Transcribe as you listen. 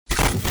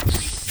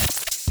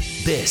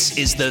This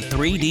is the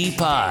 3D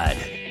Pod,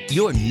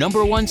 your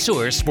number one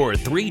source for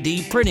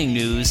 3D printing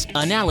news,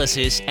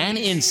 analysis, and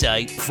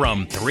insight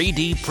from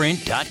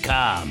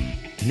 3dprint.com.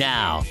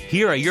 Now,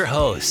 here are your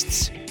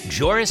hosts,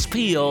 Joris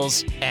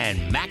Peels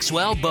and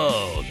Maxwell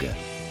Bogue.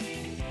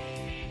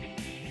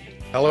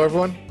 Hello,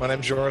 everyone. My name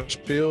is Joris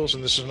Peels,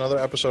 and this is another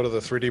episode of the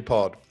 3D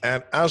Pod.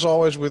 And as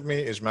always, with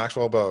me is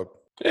Maxwell Bogue.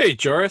 Hey,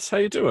 Joris. How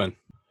you doing?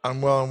 I'm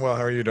well.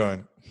 How are you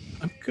doing?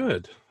 I'm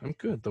good.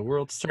 The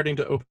world's starting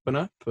to open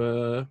up.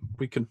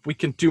 We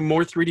can do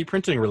more 3D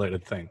printing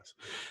related things.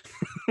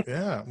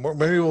 Yeah,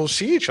 maybe we'll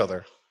see each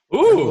other.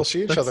 Ooh, maybe we'll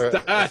see each other.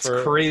 That's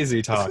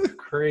crazy talk.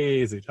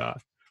 Crazy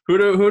talk. Who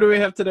do we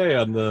have today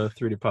on the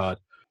 3D Pod?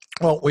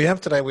 Well, we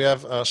have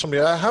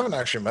somebody I haven't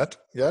actually met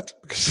yet.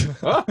 Because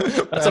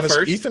that's a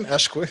first. Ethan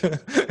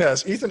Eskewitz. Yeah,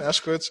 it's Ethan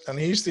Eskewitz, and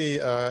he's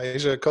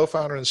a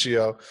co-founder and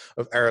CEO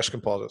of Ares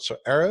Composites. So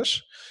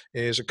Ares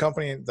is a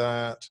company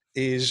that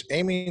is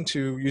aiming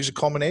to use a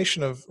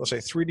combination of, let's say,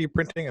 3D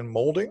printing and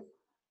molding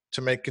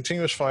to make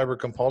continuous fiber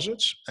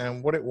composites.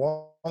 And what it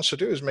wants to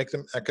do is make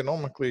them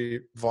economically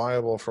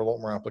viable for a lot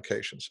more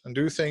applications and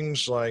do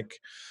things like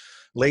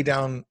lay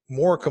down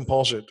more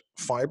composite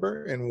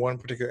fiber in one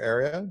particular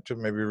area to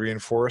maybe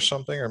reinforce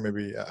something or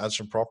maybe add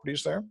some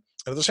properties there.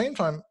 And at the same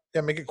time,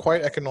 make it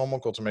quite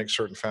economical to make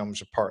certain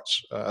families of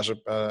parts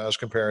as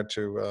compared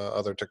to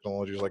other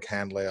technologies like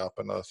hand layup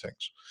and other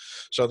things.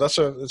 So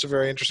it's a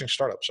very interesting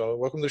startup. So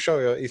welcome to the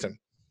show, Ethan.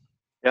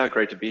 Yeah,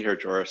 great to be here,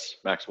 Joris.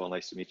 Maxwell,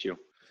 nice to meet you.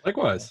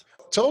 Likewise.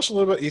 Tell us a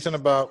little bit, Ethan,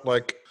 about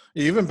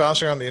you've been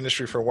bouncing around the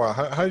industry for a while.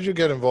 How did you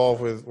get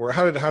involved with, or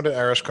how did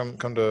Ares come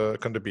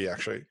to be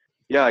actually?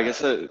 Yeah, I guess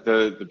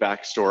the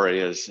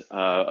backstory is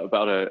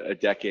about a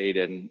decade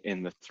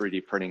in the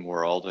 3D printing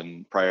world,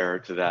 and prior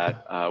to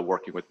that,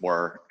 working with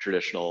more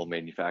traditional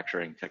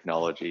manufacturing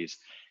technologies.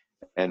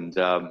 And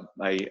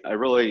I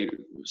really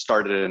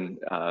started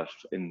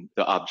in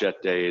the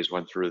Objet days,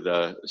 went through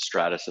the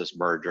Stratasys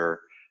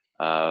merger.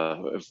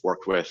 I've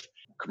worked with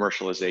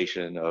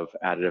commercialization of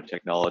additive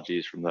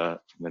technologies from the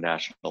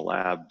national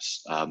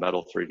labs,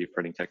 metal 3D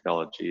printing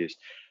technologies,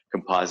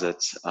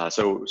 composites.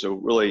 So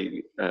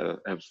really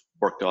have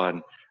worked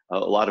on a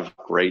lot of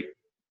great,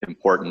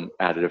 important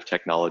additive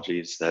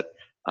technologies that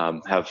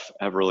have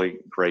really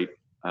great,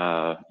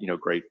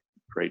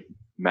 great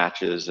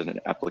matches and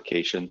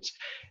applications.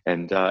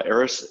 And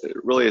Ares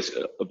really is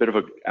a bit of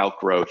an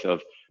outgrowth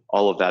of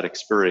all of that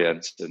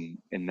experience, and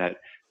in that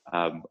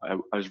I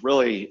was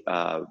really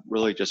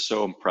just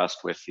so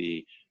impressed with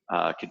the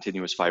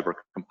continuous fiber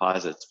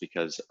composites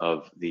because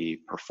of the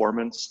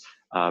performance,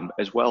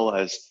 as well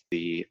as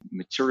the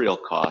material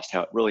cost,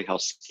 how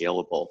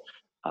scalable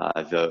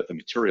the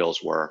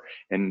materials were.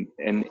 And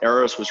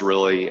Ares was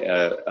really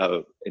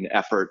an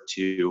effort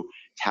to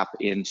tap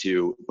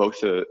into both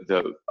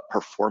the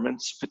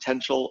performance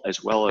potential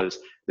as well as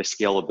the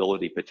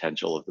scalability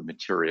potential of the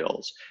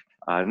materials.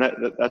 And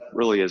that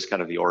really is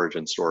kind of the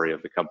origin story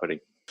of the company.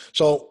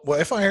 So,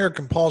 if I hear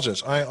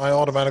composites, I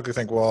automatically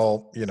think,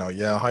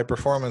 high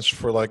performance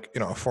for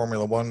a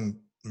Formula One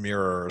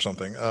mirror or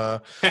something.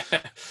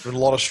 There's a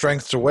lot of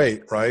strength to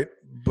weight, right?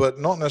 But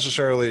not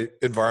necessarily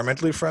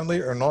environmentally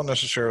friendly or not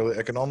necessarily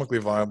economically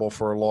viable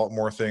for a lot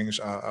more things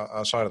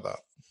outside of that.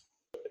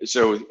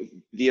 So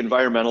the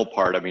environmental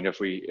part, I mean, if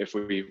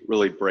we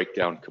really break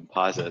down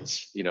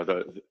composites,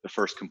 the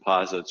first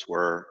composites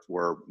were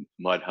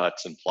mud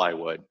huts and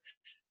plywood.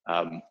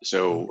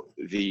 So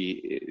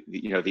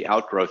the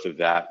outgrowth of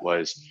that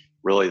was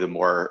really the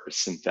more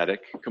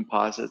synthetic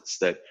composites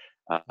that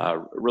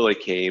really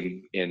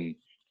came in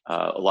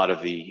a lot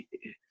of the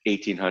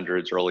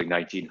 1800s, early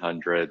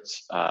 1900s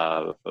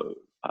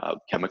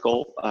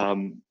chemical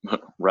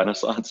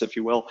renaissance, if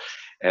you will,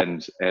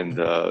 and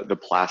the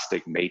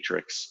plastic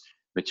matrix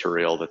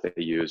material that they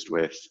used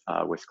with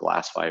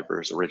glass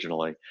fibers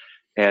originally,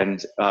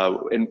 and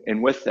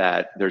with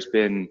that, there's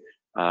been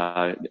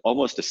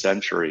almost a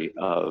century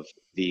of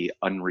the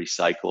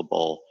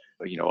unrecyclable,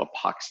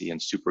 epoxy and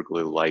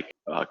superglue like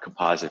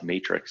composite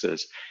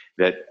matrices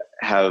that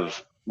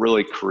have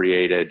really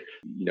created,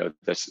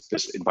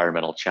 this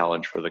environmental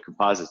challenge for the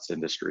composites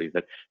industry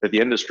that the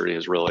industry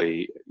has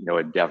really,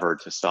 endeavored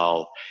to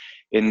solve.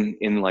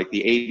 In like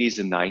the 80s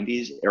and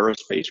 90s,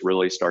 aerospace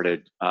really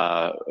started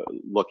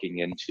looking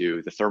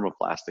into the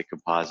thermoplastic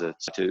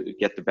composites to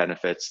get the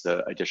benefits,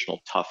 the additional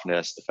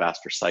toughness, the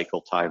faster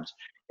cycle times,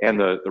 and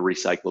the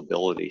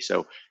recyclability.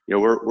 So,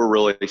 we're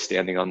really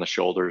standing on the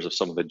shoulders of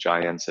some of the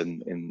giants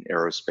in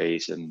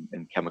aerospace and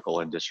chemical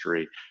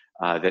industry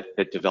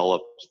that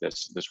developed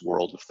this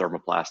world of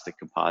thermoplastic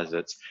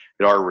composites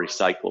that are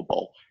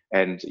recyclable.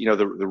 And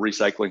the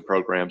recycling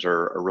programs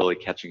are really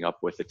catching up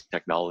with the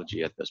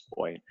technology at this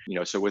point.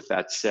 So with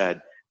that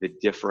said, the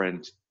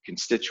different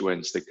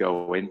constituents that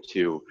go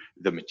into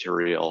the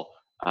material,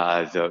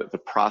 the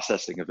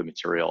processing of the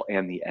material,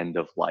 and the end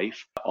of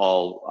life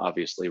all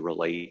obviously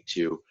relate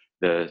to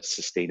the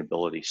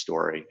sustainability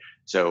story.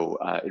 So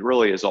it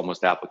really is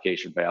almost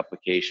application by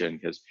application,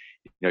 because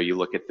you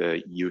look at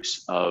the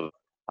use of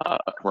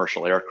a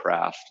commercial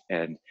aircraft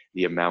and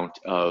the amount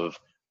of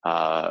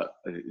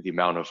the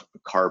amount of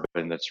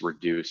carbon that's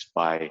reduced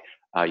by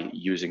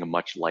using a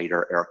much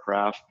lighter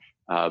aircraft,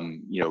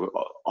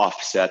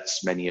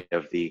 offsets many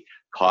of the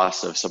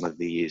costs of some of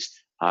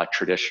these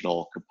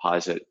traditional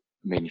composite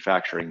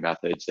manufacturing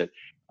methods that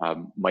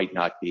might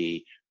not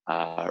be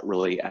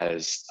really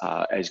as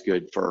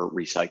good for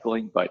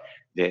recycling, but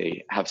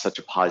they have such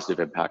a positive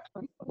impact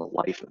on the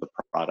life of the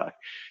product.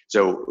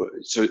 So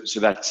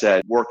that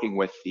said, working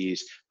with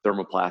these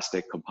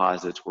thermoplastic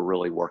composites, we're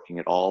really working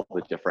at all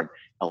the different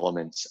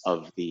elements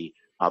of the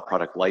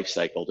product life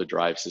cycle to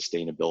drive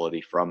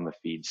sustainability from the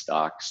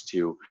feedstocks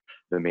to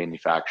the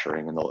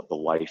manufacturing and the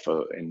life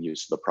and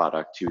use of the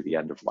product to the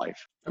end of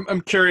life.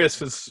 I'm curious,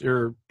 because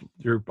you're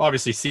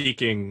obviously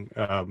seeking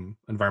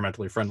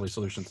environmentally friendly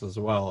solutions as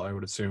well, I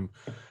would assume.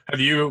 Have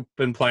you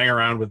been playing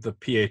around with the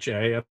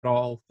PHA at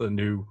all? The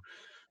new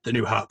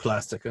hot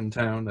plastic in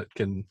town that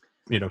can,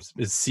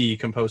 is C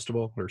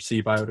compostable or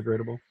C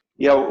biodegradable?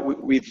 Yeah,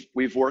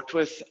 we've worked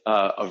with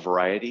a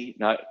variety,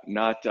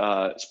 not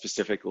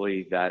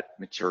specifically that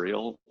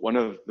material. One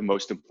of the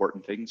most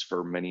important things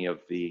for many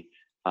of the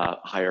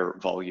higher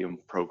volume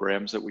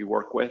programs that we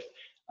work with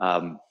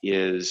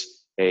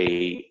is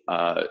a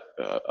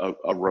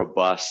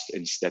robust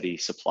and steady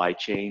supply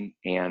chain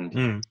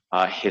and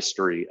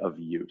history of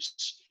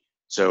use.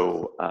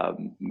 So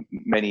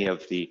many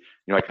of the,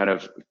 I kind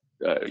of,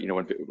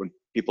 when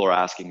people are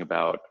asking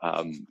about,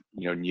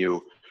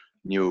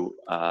 new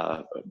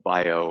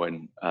bio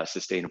and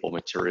sustainable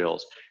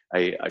materials,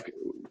 I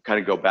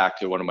kind of go back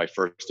to one of my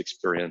first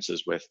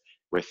experiences with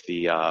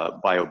the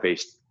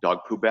bio-based dog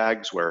poo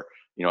bags, where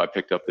I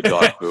picked up the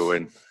dog poo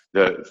and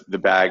the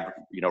bag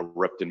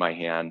ripped in my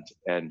hand,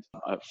 and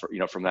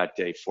from that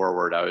day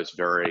forward I was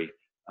very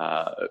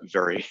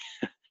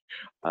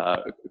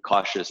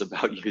cautious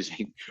about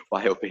using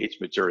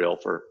bio-based material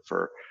for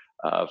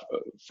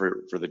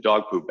the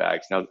dog poo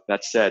bags. Now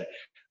that said,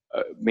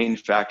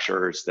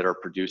 manufacturers that are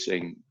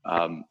producing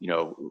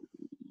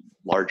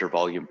larger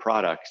volume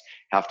products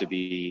have to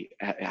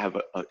have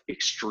an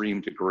extreme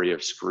degree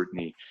of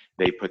scrutiny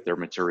they put their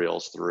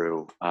materials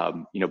through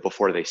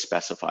before they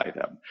specify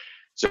them.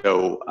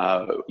 So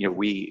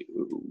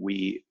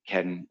we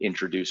can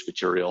introduce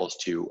materials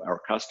to our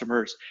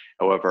customers.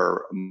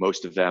 However,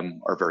 most of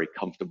them are very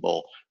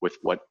comfortable with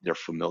what they're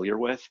familiar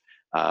with.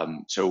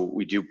 So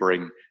we do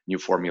bring new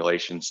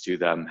formulations to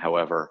them.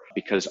 However,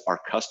 because our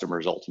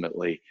customers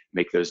ultimately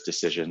make those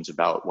decisions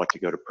about what to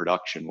go to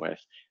production with,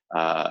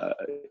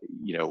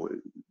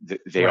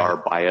 they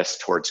are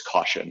biased towards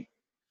caution.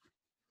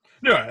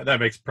 Yeah, that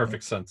makes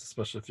perfect sense,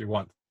 especially if you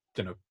want,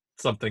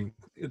 something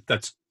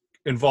that's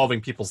involving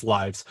people's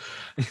lives.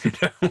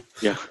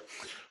 Yeah.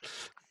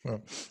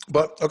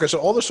 But okay, so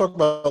all this talk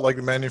about like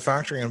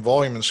manufacturing and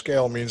volume and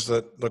scale means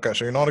that, okay,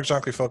 so you're not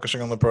exactly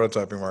focusing on the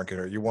prototyping market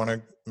here. You want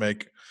to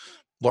make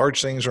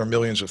large things or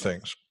millions of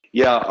things.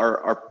 Yeah,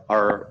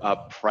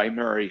 our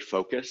primary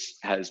focus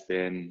has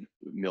been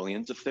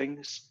millions of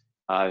things.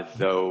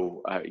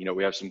 Though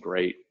we have some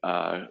great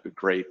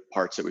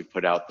parts that we've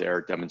put out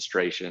there,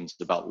 demonstrations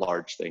about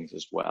large things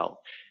as well.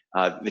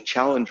 The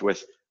challenge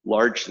with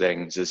large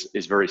things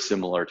is very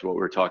similar to what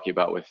we were talking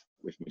about with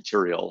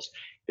materials.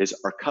 Is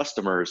our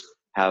customers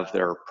have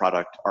their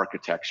product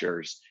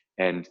architectures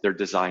and they're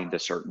designed a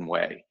certain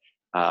way.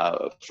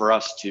 For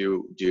us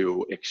to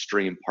do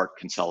extreme part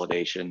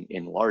consolidation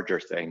in larger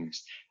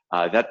things,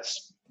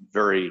 that's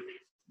very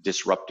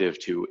disruptive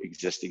to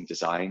existing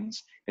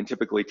designs and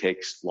typically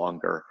takes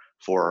longer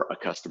for a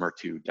customer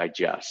to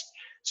digest.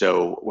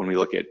 So when we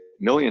look at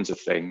millions of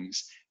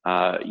things,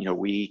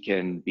 we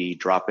can be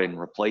drop-in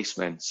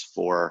replacements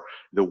for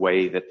the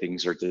way that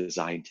things are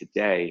designed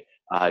today.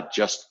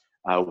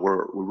 We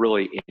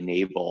really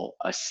enable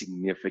a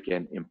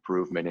significant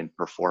improvement in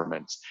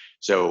performance.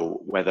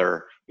 So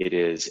whether it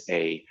is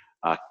a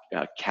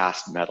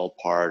cast metal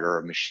part or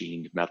a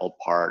machined metal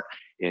part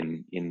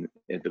in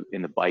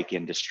the bike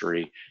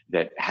industry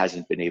that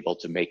hasn't been able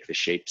to make the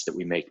shapes that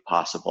we make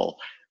possible,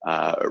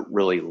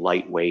 really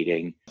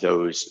lightweighting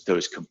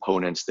those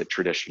components that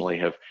traditionally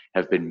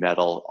have been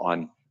metal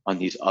on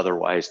these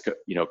otherwise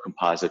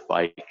composite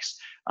bikes,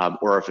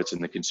 or if it's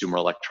in the consumer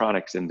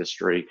electronics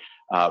industry,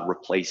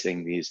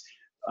 replacing these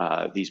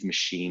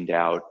machined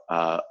out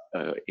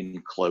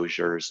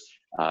enclosures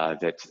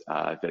that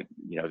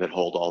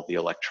hold all the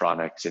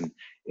electronics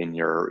in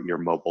your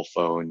mobile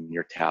phone,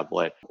 your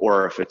tablet,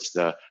 or if it's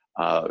the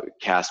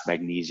cast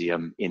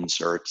magnesium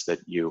inserts that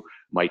you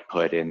might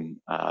put in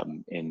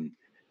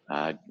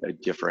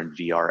different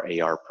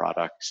VR, AR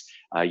products.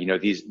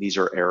 These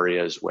are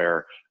areas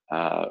where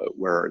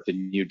the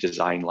new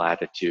design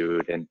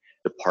latitude and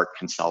the part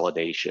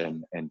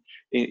consolidation, and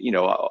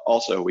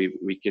also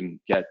we can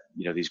get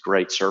these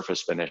great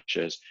surface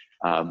finishes.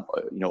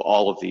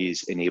 All of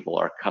these enable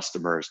our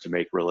customers to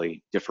make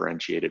really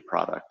differentiated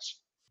products.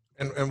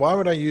 And why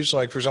would I use,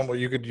 like, for example,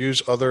 you could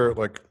use other,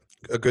 like,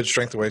 a good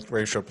strength to weight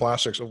ratio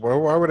plastics.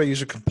 Why would I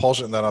use a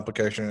composite in that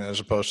application as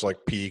opposed to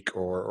like PEEK,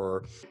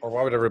 or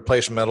why would I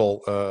replace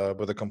metal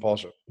with a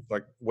composite?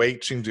 Like,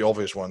 weight seems the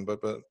obvious one, but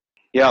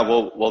Yeah,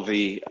 well,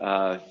 the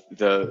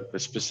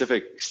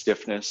specific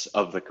stiffness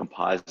of the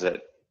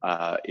composite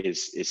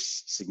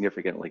is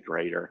significantly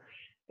greater,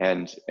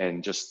 and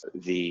just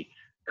the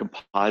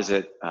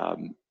composite,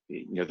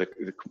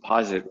 the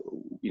composite,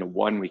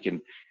 one, we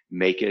can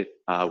make it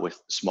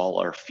with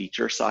smaller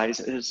feature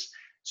sizes.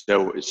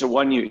 So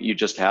one, you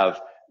just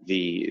have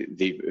the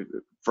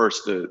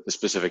first the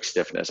specific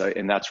stiffness,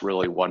 and that's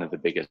really one of the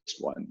biggest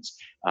ones.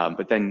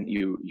 But then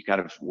you kind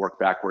of work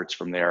backwards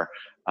from there.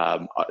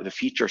 The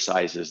feature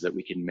sizes that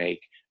we can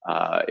make,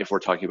 if we're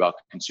talking about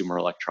consumer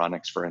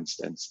electronics, for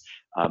instance,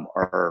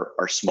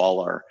 are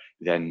smaller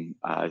than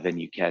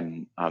you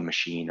can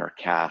machine or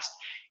cast,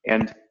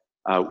 and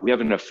we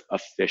have an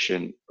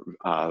efficient,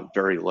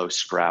 very low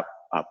scrap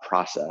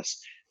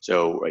process.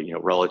 So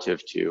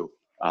relative to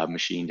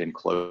machined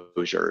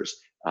enclosures,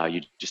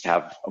 you just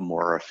have a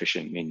more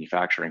efficient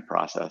manufacturing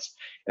process,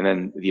 and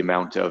then the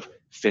amount of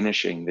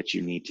finishing that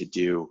you need to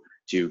do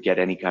to get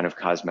any kind of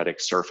cosmetic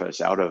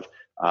surface out of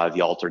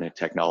the alternate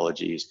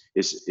technologies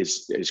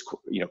is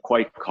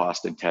quite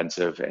cost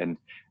intensive, and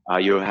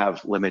you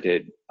have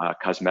limited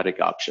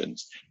cosmetic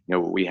options.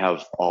 We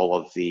have all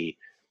of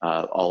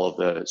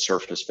the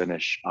surface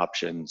finish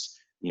options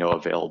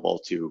available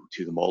to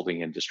the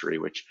molding industry,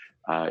 which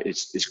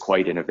is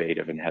quite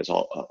innovative and has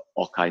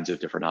all kinds of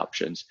different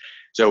options.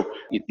 So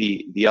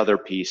the other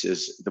piece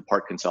is the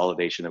part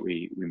consolidation that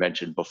we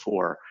mentioned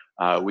before.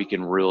 We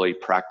can really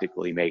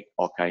practically make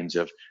all kinds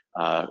of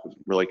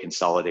really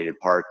consolidated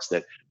parts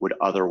that would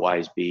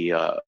otherwise be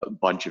a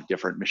bunch of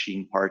different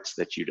machine parts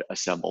that you'd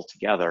assemble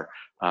together.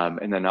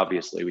 And then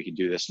obviously we can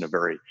do this in a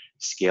very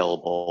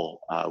scalable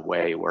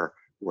way where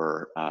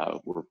we're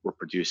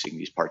producing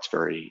these parts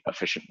very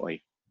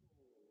efficiently.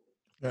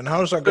 And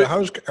how does that go? How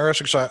does Aris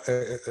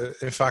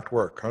in fact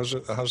work? How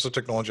does the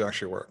technology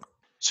actually work?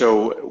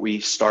 So we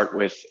start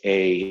with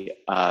a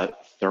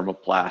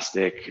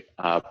thermoplastic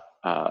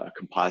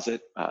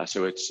composite.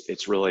 So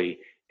it's really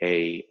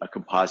a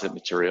composite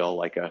material,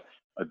 like a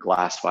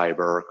glass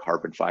fiber or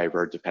carbon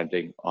fiber,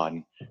 depending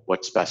on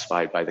what's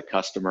specified by the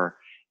customer,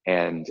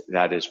 and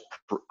that is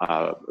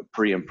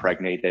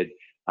pre-impregnated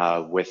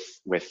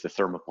with the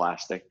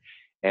thermoplastic,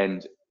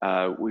 and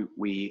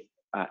we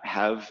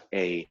have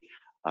a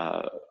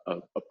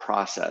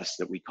process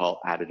that we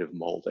call additive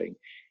molding,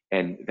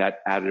 and that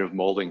additive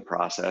molding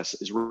process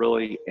is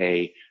really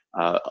a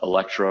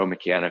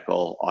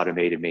electromechanical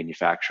automated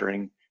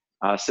manufacturing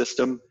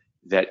system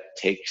that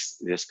takes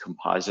this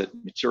composite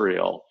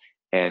material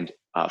and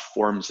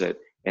forms it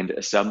and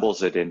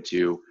assembles it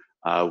into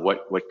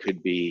what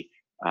could be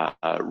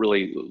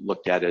really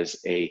looked at as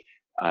a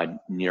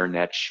near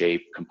net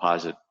shape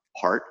composite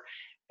part.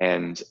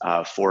 And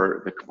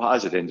for the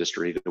composite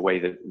industry, the way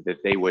that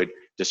they would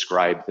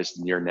describe this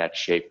near net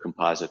shape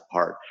composite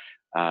part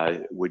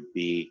would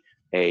be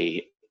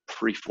a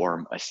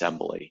preform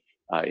assembly.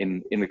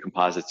 In the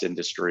composites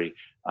industry,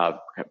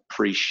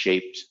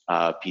 pre-shaped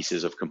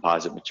pieces of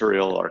composite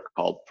material are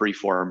called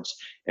preforms,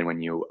 and when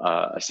you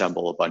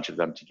assemble a bunch of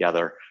them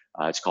together,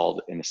 it's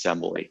called an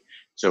assembly.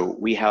 So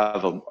we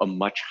have a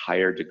much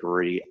higher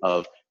degree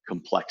of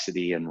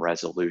complexity and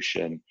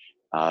resolution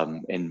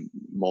and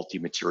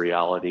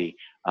multi-materiality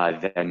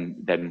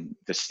than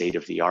the state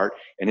of the art.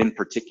 And in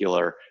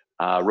particular,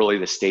 really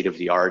the state of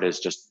the art is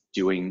just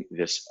doing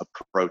this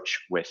approach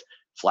with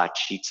flat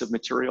sheets of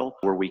material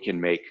where we can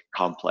make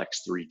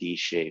complex 3D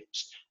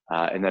shapes.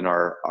 And then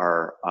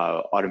our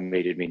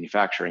automated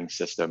manufacturing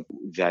system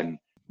then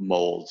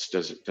molds,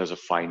 does a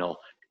final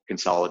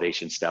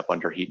consolidation step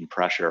under heat and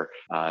pressure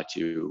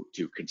to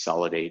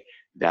consolidate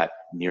that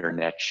near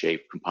net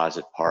shape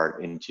composite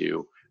part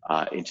into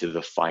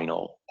the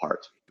final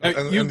part.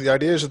 And the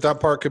idea is that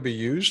part could be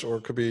used or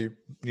could be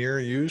near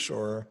use,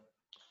 or?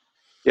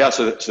 Yeah,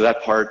 so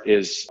that part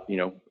is,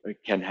 it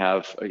can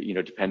have,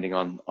 depending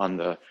on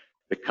the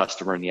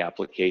customer and the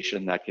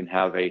application, that can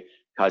have a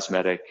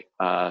cosmetic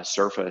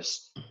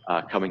surface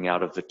coming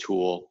out of the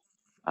tool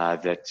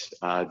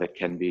that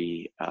can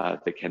be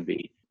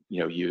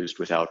used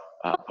without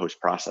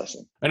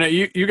post-processing. And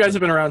you guys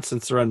have been around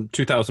since around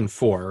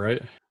 2004,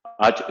 right?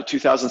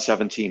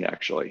 2017,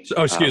 actually.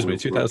 Excuse me,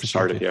 2017.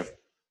 Started, yeah.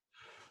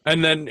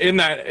 And then in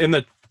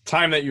the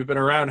time that you've been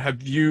around,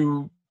 have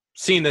you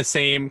seen the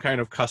same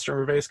kind of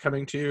customer base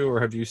coming to you, or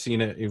have you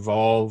seen it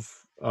evolve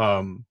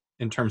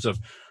in terms of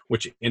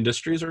which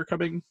industries are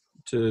coming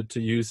to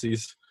use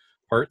these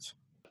parts?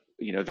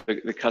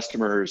 The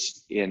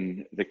customers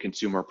in the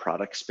consumer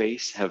product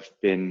space have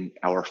been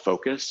our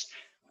focus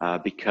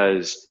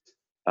because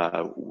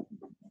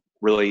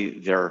really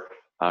their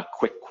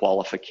quick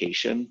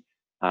qualification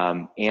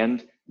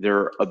and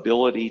their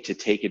ability to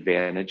take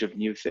advantage of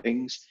new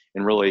things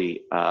and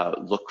really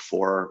look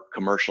for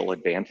commercial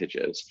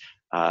advantages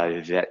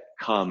that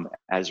come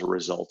as a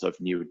result of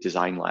new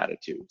design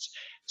latitudes.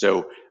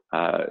 So,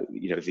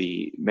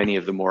 many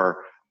of the more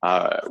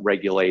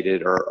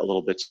regulated or a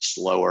little bit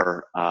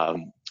slower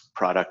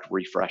product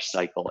refresh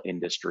cycle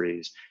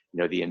industries,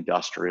 the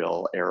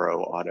industrial,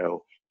 aero,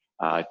 auto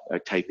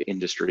type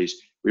industries,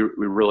 we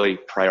really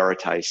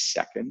prioritize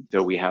second,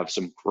 though we have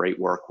some great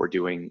work we're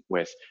doing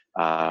with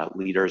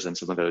leaders in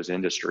some of those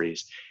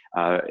industries.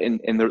 And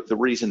the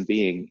reason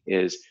being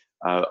is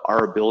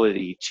our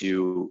ability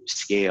to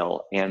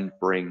scale and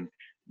bring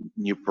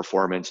new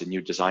performance and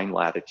new design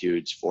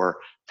latitudes for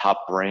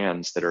top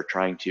brands that are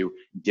trying to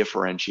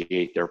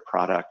differentiate their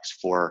products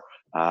for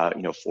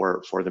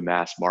for the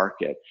mass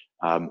market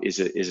is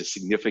a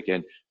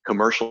significant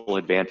commercial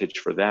advantage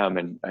for them,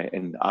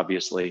 and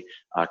obviously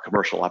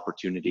commercial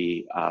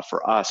opportunity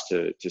for us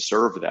to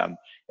serve them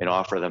and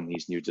offer them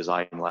these new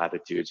design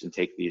latitudes and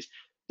take these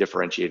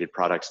differentiated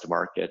products to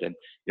market. And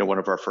one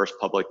of our first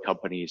public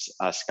companies,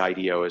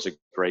 Skydio, is a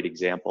great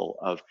example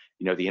of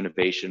the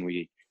innovation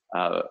we've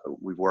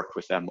worked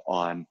with them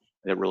on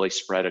that really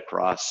spread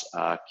across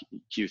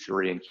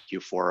Q3 and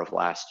Q4 of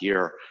last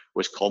year,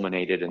 was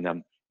culminated in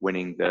them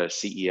winning the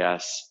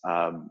CES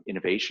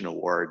Innovation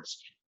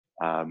Awards,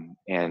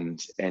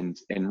 and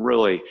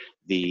really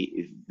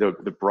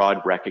the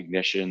broad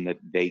recognition that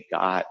they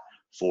got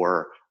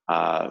for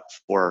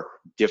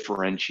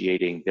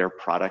differentiating their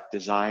product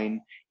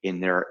design in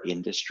their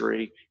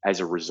industry as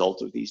a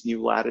result of these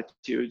new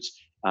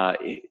latitudes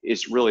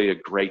is really a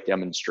great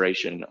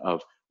demonstration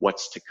of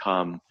what's to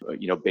come,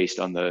 based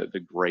on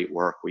the great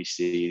work we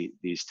see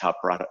these top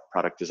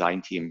product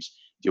design teams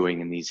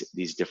doing in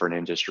these different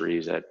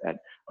industries at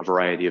a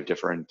variety of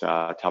different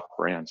top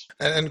brands.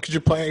 And could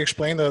you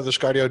explain the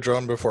Skydio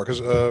drone before? Because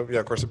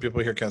of course the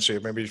people here can't see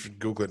it. Maybe you should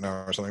Google it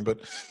now or something. But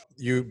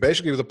you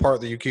basically, the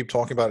part that you keep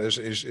talking about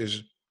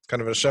is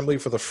kind of an assembly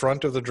for the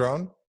front of the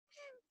drone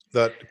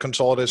that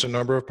consolidates a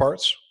number of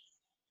parts.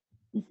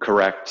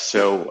 Correct.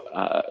 So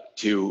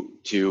to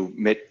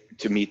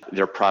meet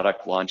their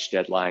product launch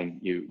deadline,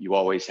 you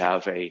always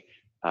have you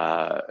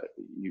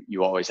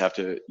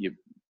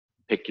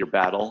pick your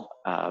battle,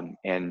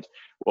 and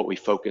what we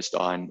focused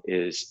on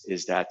is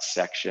that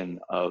section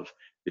of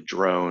the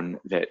drone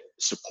that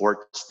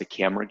supports the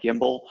camera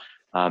gimbal,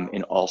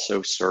 and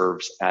also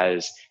serves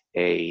as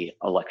a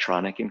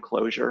electronic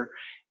enclosure.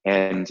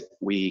 And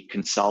we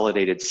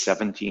consolidated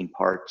 17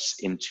 parts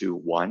into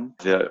one.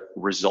 The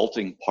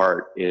resulting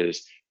part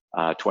is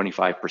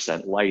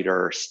 25%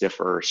 lighter,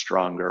 stiffer,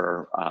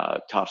 stronger,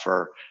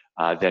 tougher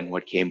than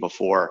what came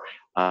before,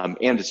 and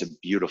it's a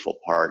beautiful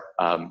part.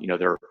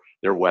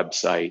 Their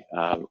website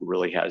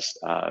really has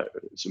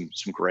some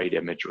great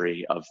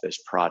imagery of this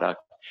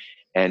product.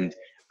 And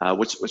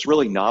what's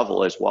really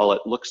novel is, while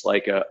it looks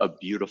like a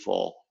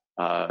beautiful,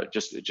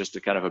 just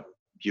a kind of a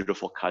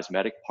beautiful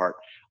cosmetic part,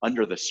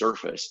 under the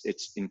surface,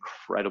 it's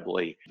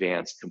incredibly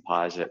advanced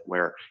composite,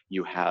 where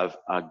you have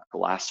a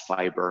glass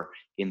fiber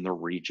in the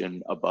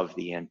region above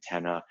the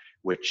antenna,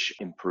 which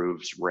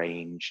improves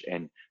range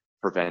and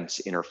prevents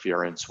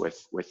interference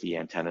with the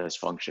antenna's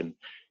function.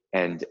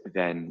 And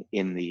then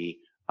in the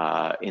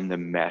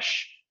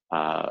mesh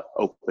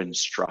open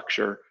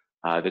structure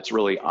that's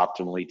really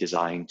optimally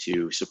designed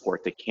to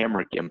support the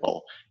camera gimbal,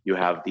 you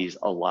have these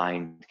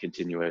aligned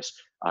continuous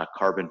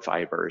carbon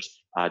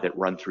fibers that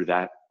run through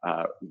that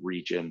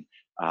region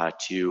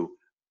to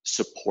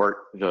support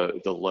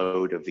the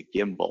load of the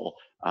gimbal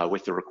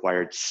with the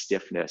required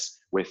stiffness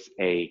with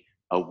a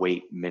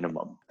weight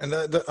minimum. And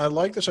I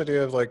like this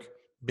idea of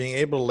being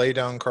able to lay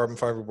down carbon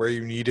fiber where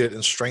you need it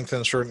and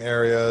strengthen certain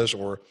areas,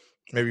 or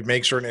maybe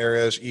make certain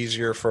areas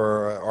easier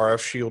for RF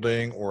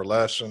shielding or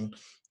less. And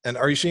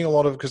are you seeing a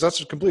lot of, because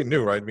that's completely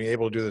new, right? Being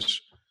able to do this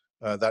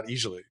that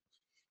easily.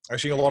 Are you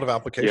seeing a lot of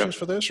applications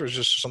for this, or is it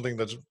just something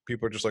that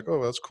people are just like,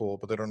 oh, that's cool,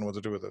 but they don't know what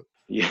to do with it?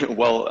 Yeah,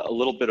 well, a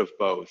little bit of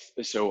both.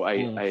 So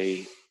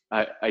I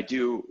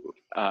do,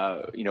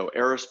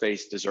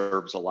 aerospace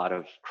deserves a lot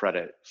of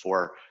credit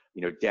for,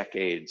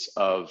 decades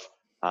of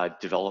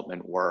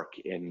development work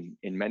in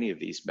many of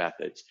these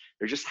methods.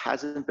 There just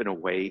hasn't been a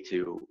way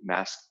to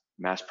mass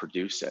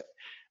produce it.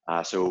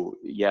 So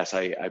yes,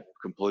 I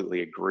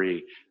completely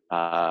agree.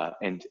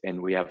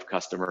 And we have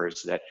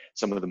customers that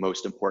some of the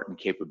most important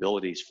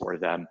capabilities for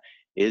them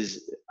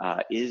is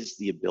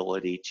the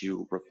ability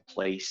to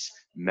replace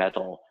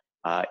metal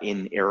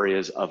in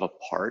areas of a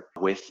part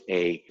with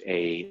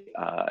a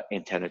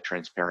antenna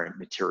transparent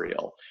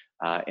material.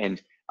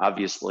 And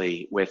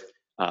obviously with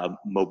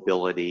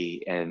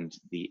mobility and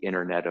the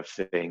Internet of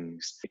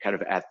Things, kind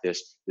of at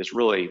this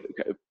really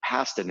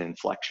past an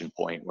inflection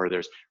point where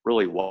there's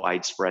really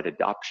widespread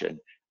adoption.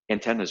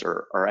 Antennas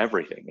are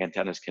everything.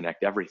 Antennas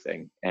connect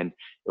everything. And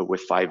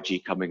with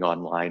 5G coming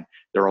online,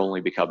 they're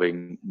only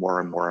becoming more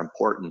and more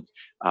important,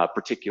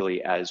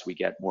 particularly as we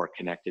get more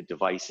connected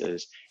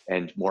devices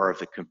and more of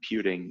the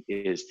computing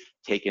is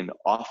taken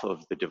off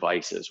of the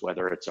devices,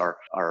 whether it's our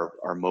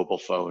mobile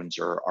phones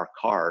or our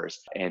cars,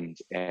 and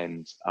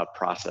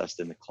processed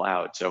in the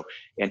cloud. So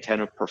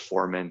antenna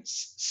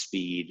performance,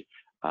 speed,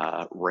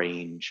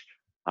 range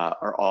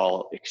are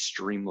all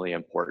extremely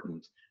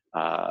important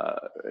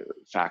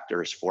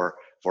factors for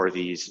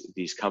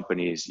these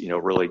companies,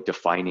 really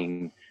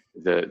defining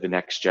the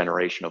next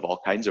generation of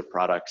all kinds of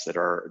products that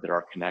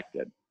are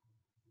connected.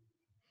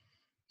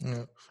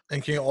 Yeah.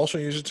 And can you also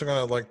use it to kind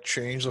of like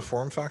change the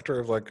form factor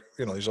of like,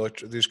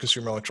 these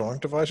consumer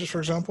electronic devices, for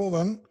example,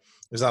 then?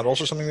 Is that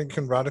also something that you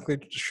can radically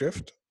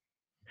shift?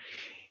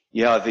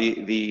 Yeah,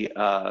 the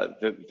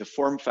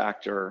form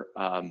factor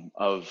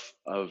the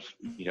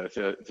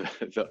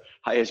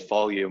highest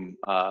volume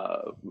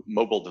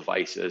mobile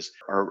devices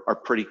are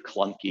pretty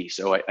clunky.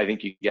 So I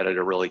think you get at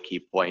a really key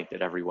point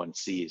that everyone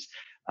sees.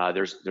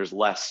 There's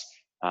less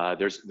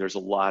there's a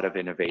lot of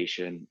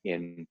innovation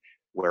in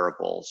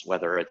wearables,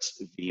 whether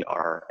it's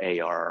VR,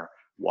 AR,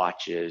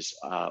 watches,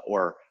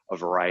 or a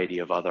variety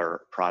of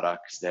other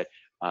products that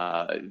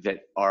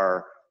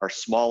are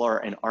smaller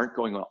and aren't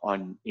going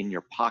on in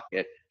your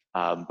pocket,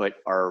 but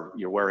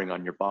you're wearing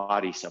on your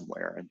body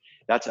somewhere. And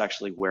that's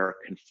actually where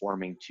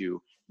conforming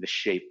to the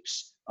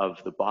shapes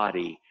of the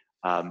body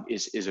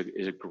is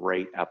a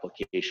great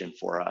application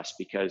for us,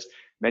 because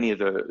many of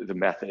the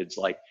methods,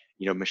 like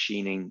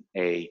machining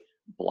a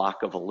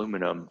block of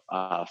aluminum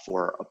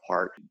for a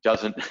part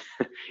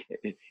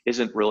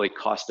isn't really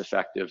cost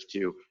effective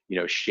to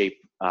shape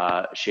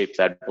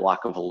that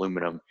block of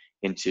aluminum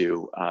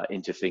into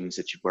things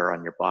that you wear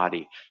on your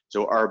body.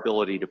 So our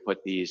ability to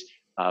put these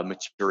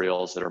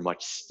materials that are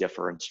much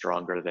stiffer and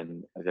stronger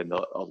than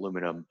the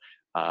aluminum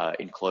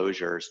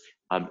enclosures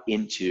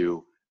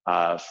into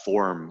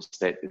forms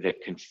that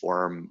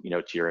conform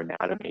to your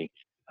anatomy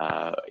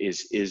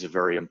is a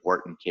very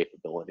important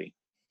capability.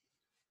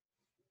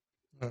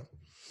 Yeah.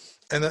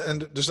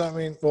 And does that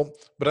mean, well,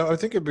 but I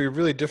think it'd be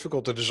really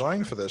difficult to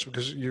design for this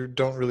because you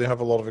don't really have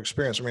a lot of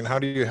experience. I mean, how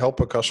do you help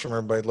a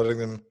customer by letting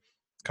them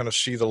kind of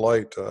see the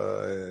light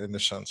in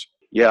this sense?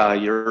 Yeah,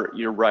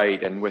 you're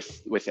right. And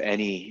with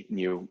any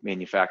new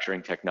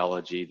manufacturing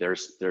technology,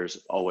 there's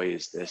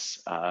always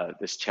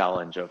this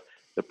challenge of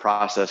the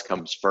process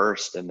comes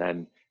first, and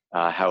then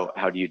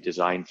how do you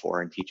design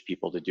for and teach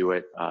people to do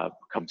it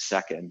comes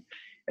second.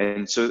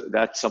 And so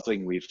that's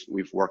something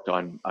we've worked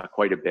on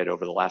quite a bit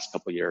over the last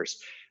couple of years.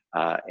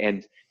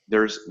 And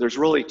there's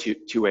really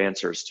two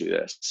answers to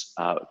this.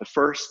 The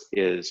first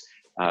is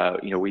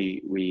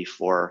we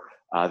for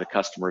the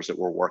customers that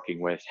we're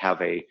working with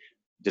have a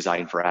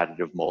design for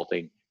additive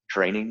molding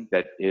training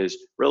that is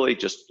really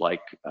just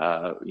like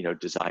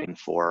designed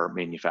for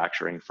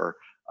manufacturing for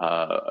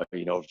a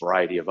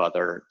variety of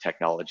other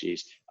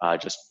technologies,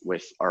 just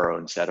with our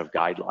own set of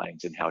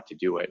guidelines and how to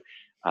do it.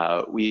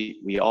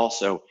 We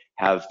also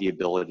have the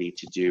ability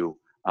to do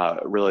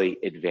really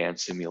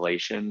advanced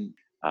simulation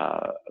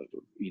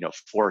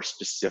for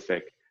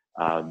specific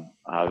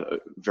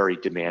very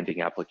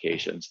demanding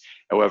applications.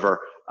 However,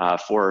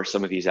 for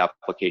some of these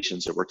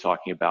applications that we're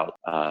talking about,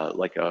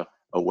 like a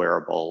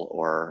wearable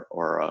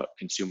or a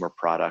consumer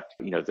product,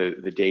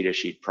 the data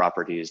sheet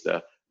properties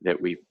that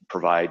we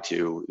provide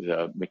to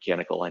the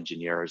mechanical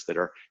engineers that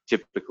are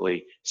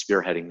typically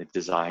spearheading the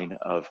design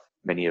of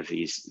many of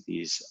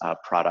these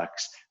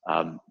products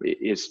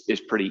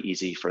is pretty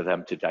easy for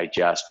them to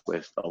digest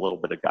with a little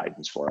bit of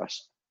guidance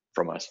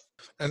from us.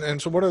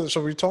 And so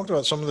so we talked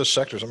about some of the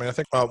sectors. I mean, I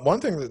think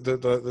one thing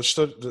that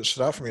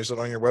stood out for me is that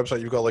on your website,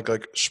 you've got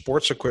like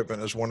sports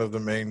equipment as one of the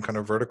main kind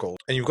of verticals.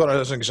 And you've got,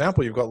 as an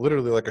example, you've got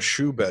literally like a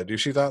shoe bed. Do you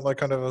see that like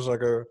kind of as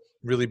like a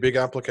really big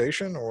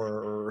application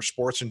or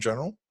sports in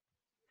general?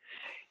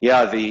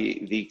 Yeah,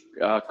 the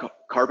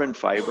carbon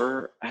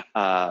fiber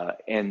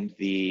and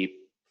the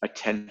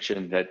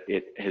attention that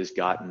it has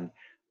gotten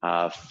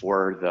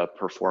for the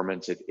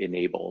performance it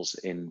enables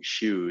in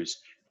shoes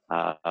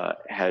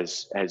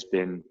has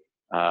been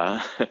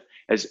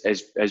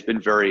has been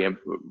very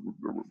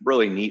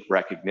really neat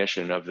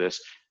recognition of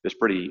this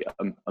pretty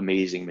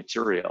amazing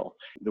material.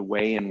 The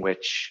way in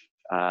which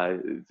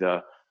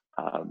the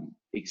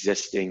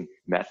existing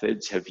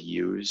methods have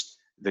used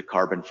the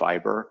carbon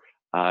fiber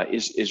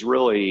is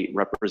really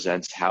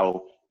represents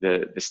how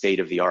the state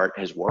of the art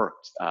has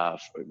worked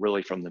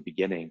really from the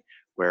beginning,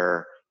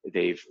 where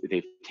they've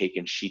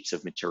taken sheets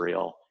of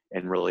material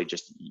and really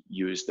just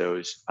use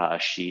those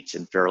sheets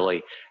in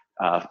fairly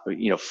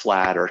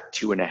flat or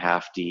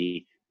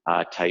 2.5D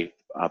type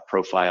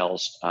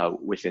profiles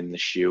within the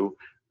shoe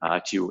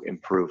to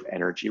improve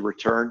energy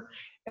return.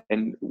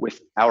 And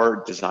with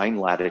our design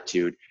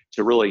latitude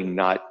to really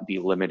not be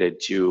limited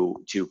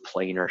to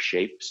planar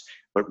shapes,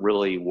 but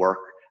really work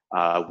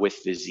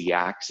with the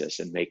Z-axis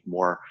and make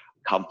more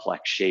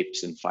complex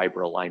shapes and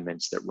fiber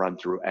alignments that run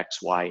through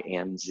X, Y,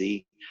 and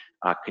Z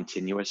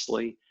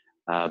continuously,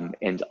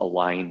 and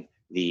align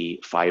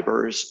the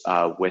fibers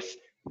with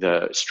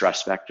the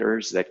stress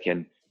vectors that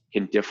can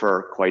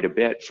differ quite a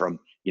bit from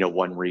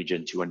one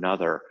region to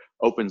another,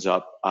 opens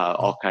up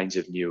all kinds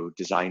of new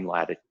design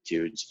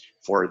latitudes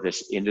for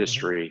this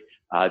industry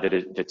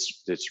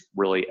that's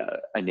really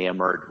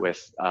enamored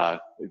with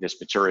this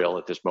material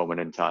at this moment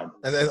in time.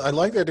 And I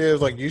like the idea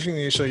of like using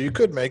these, so you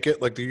could make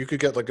it like you could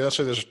get like, let's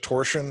say there's a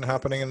torsion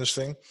happening in this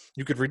thing,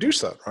 you could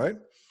reduce that, right?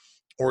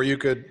 Or you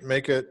could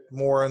make it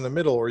more in the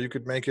middle, or you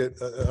could make it.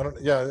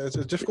 It's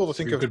difficult to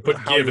think you of could put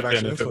how you would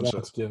actually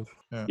influence it.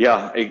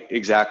 Yeah,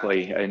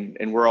 exactly.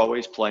 And we're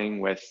always playing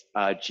with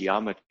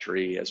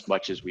geometry as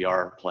much as we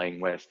are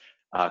playing with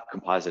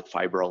composite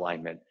fiber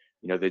alignment.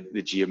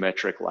 the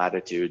geometric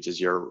latitudes as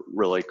you're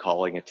really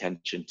calling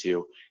attention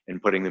to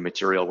and putting the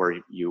material where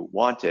you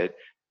want it,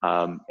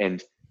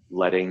 and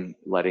letting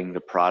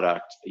the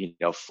product,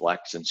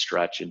 flex and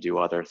stretch and do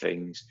other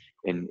things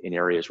in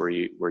areas where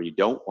you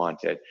don't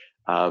want it,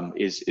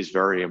 is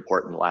very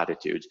important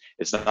latitudes.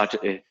 It's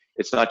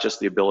not just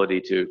the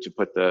ability to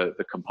put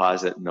the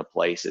composite in a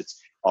place.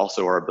 It's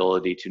also our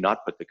ability to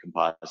not put the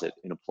composite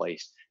in a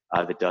place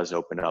that does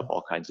open up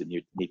all kinds of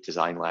neat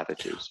design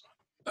latitudes.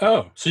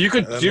 Oh, so you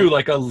could do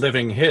like a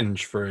living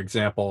hinge, for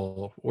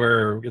example,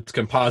 where it's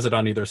composite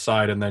on either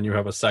side, and then you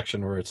have a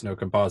section where it's no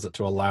composite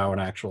to allow an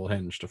actual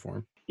hinge to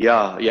form.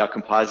 Yeah.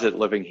 Composite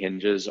living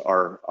hinges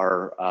are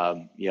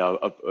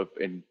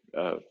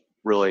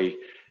really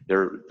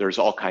there's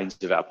all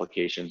kinds of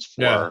applications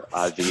for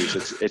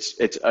these.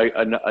 It's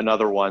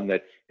another one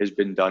that has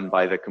been done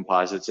by the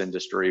composites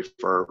industry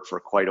for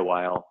quite a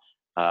while,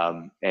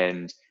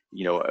 and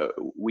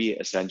we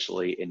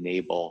essentially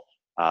enable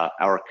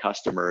our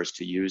customers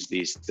to use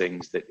these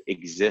things that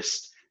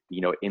exist,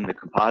 in the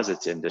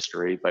composites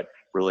industry, but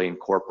really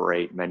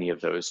incorporate many of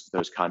those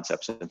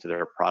concepts into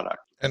their product.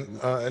 And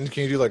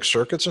can you do like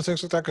circuits and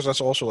things like that? Because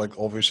that's also like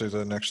obviously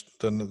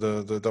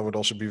that would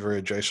also be very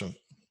adjacent.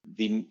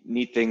 The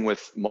neat thing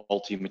with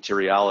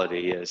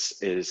multi-materiality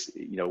is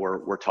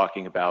we're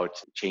talking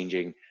about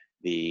changing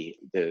the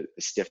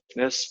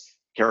stiffness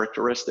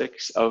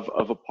characteristics of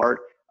a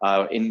part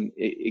in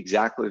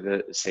exactly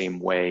the same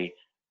way.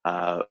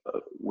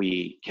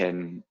 We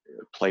can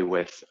play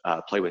with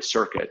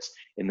circuits,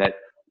 in that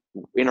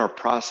in our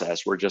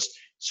process we're just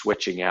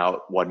switching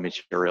out one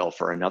material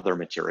for another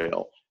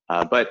material.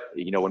 But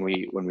when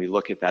we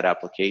look at that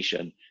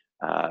application,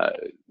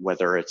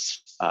 whether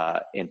it's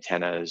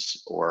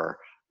antennas or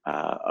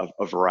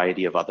a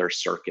variety of other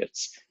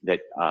circuits that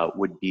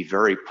would be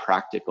very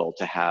practical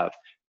to have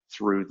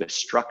through the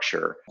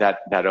structure,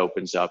 that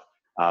opens up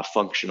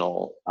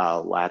functional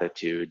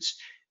latitudes.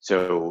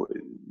 So,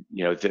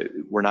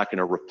 we're not going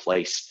to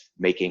replace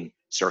making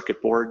circuit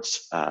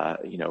boards.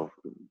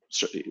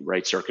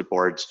 Circuit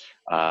boards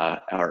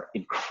are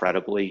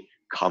incredibly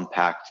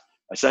compact,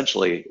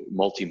 essentially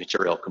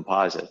multi-material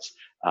composites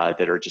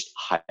that are just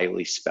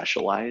highly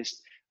specialized.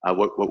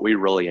 What we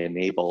really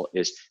enable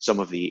is some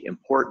of the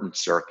important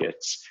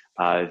circuits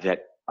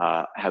that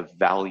have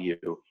value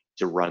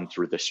to run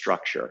through the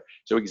structure.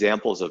 So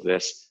examples of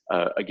this,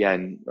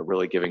 again,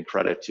 really giving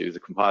credit to the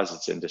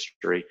composites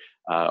industry,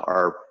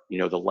 are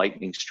the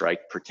lightning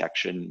strike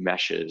protection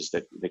meshes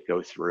that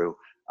go through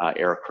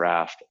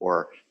aircraft,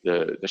 or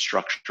the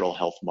structural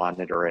health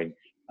monitoring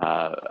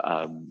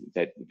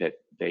that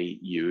they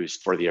use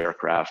for the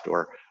aircraft,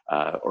 or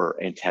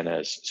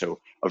antennas. So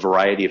a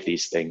variety of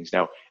these things.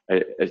 Now,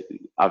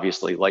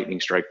 obviously, lightning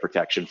strike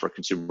protection for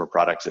consumer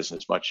products isn't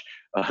as much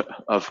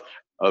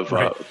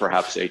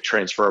perhaps a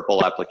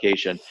transferable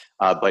application,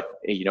 but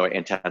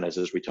antennas,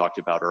 as we talked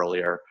about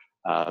earlier,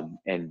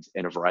 and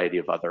a variety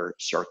of other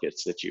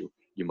circuits that you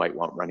might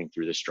want running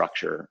through the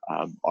structure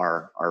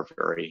are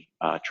very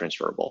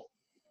transferable.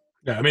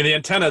 Yeah, I mean, the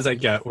antennas I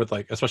get with,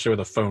 especially with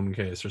a phone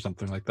case or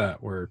something like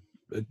that, where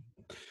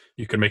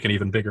you can make an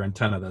even bigger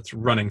antenna that's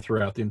running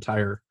throughout the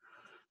entire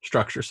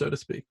structure, so to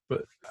speak.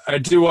 But I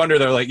do wonder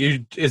though,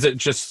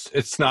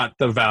 it's not,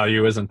 the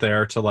value isn't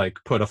there to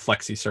put a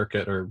flexi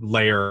circuit or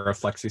layer a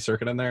flexi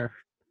circuit in there,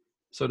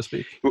 so to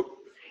speak?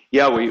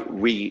 Yeah,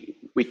 we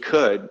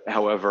could.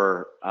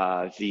 However,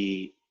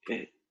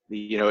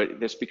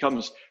 this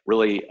becomes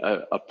really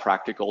a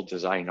practical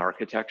design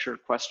architecture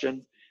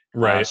question.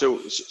 Right. So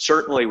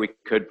certainly we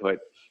could put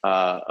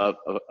a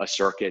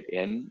circuit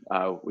in.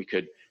 We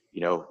could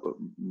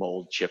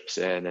mold chips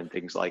in and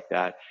things like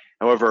that.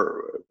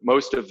 However,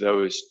 most of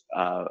those,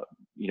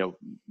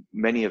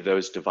 many of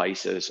those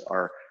devices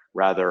are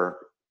rather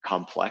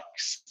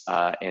complex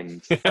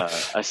and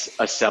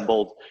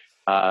assembled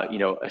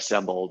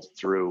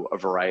through a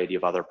variety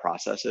of other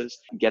processes,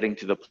 getting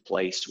to the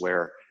place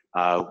where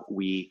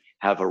we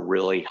have a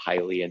really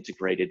highly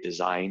integrated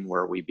design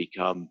where we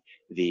become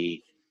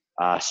the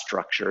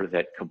structure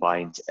that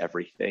combines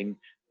everything,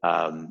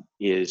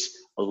 is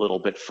a little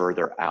bit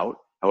further out.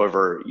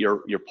 However,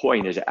 your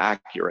point is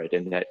accurate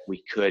in that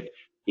we could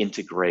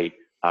integrate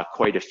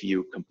quite a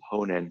few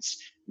components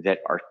that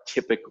are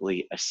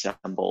typically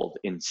assembled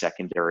in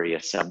secondary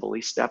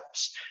assembly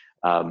steps.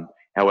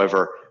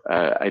 However,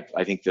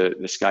 I think the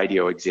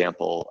Skydio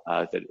example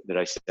that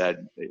I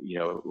said,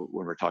 when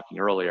we were talking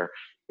earlier,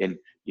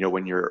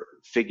 when you're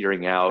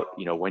figuring out,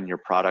 when your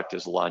product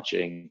is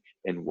launching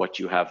and what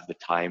you have the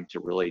time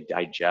to really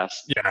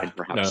digest and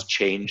perhaps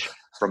change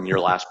from your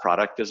last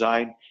product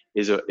design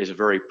is a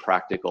very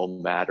practical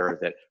matter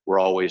that we're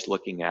always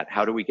looking at.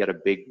 How do we get a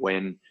big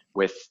win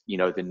with,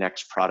 the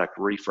next product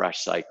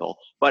refresh cycle,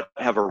 but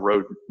have a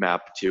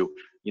roadmap to,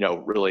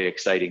 really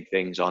exciting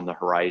things on the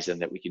horizon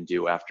that we can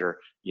do after,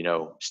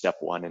 step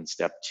one and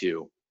step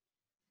two.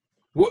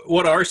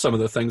 What are some of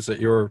the things that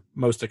you're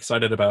most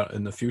excited about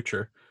in the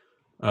future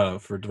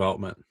for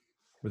development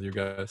with you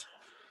guys?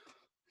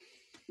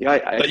 Yeah,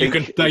 I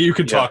think that you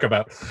can talk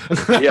about.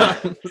 Yeah.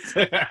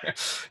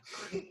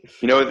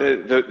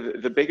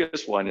 The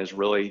biggest one is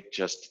really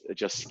just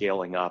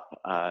scaling up.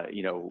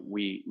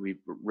 We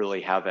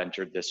really have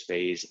entered this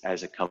phase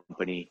as a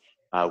company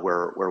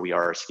where we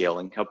are a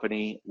scaling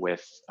company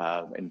with,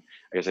 and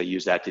I guess I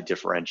use that to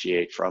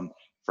differentiate from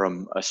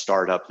a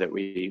startup that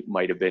we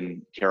might have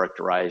been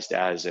characterized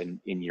as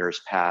in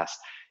years past.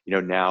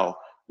 Now,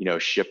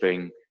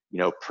 shipping,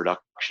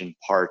 production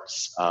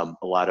parts, a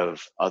lot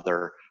of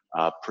other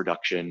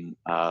production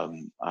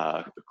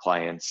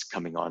clients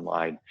coming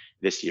online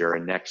this year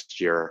and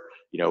next year.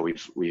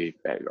 We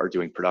are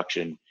doing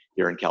production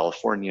here in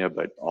California,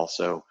 but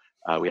also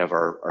we have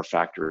our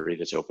factory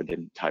that's opened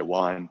in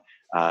Taiwan.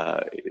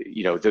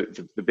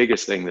 The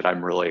biggest thing that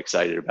I'm really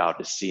excited about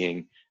is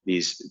seeing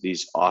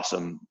these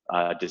awesome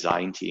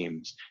design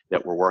teams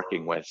that we're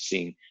working with,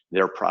 seeing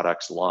their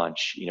products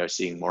launch,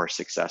 seeing more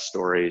success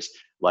stories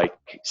like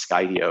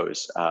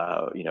Skydio's,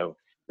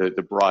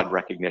 the broad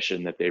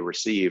recognition that they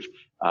receive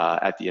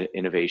at the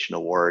Innovation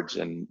Awards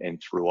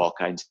and through all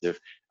kinds of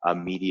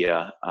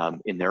media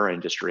in their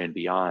industry and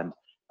beyond.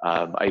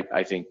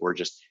 I think we're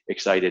just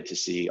excited to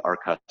see our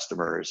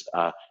customers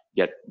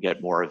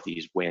get more of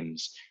these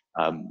wins.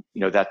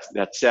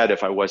 That said,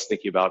 if I was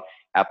thinking about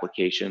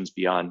applications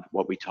beyond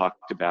what we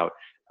talked about,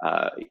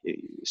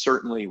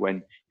 certainly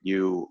when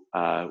you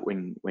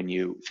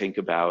think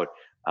about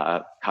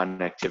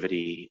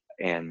connectivity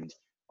and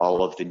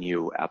all of the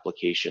new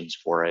applications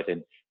for it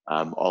and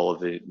all of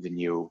the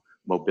new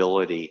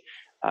mobility,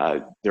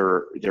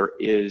 there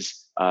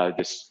is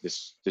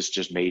this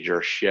just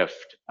major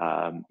shift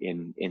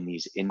in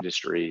these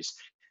industries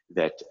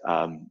that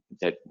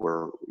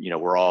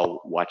we're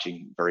all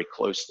watching very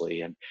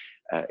closely, and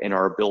in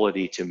our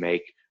ability to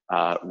make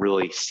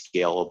really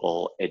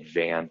scalable,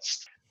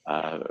 advanced,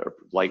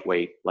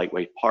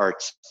 lightweight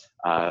parts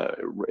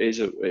is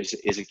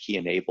a key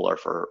enabler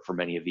for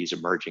many of these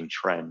emerging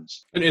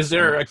trends. And is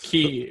there a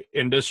key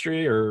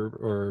industry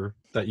or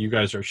that you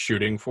guys are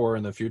shooting for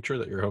in the future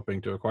that you're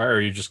hoping to acquire? Or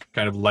are you just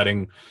kind of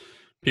letting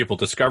people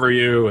discover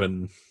you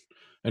and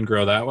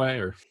grow that way?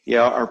 Or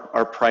yeah,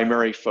 our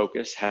primary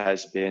focus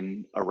has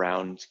been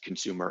around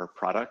consumer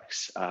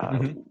products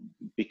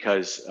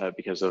because of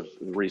the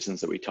reasons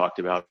that we talked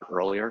about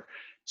earlier.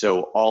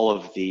 So all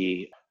of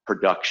the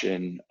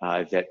production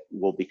that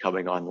will be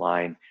coming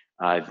online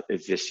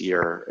this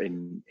year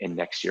and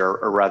next year,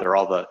 or rather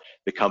all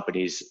the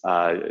companies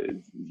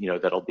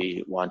that'll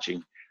be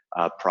launching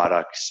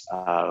products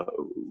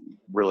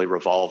really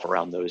revolve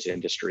around those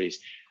industries.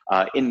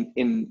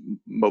 In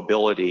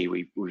mobility,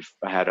 we've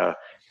had a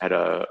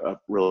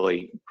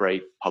really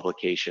great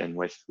publication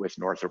with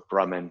Northrop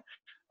Grumman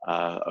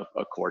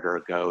a quarter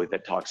ago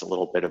that talks a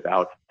little bit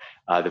about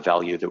the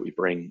value that we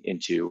bring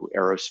into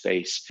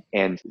aerospace,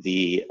 and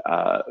the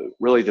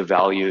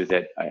value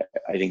that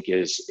I think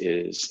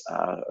is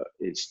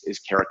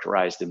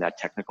characterized in that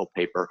technical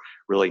paper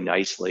really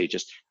nicely.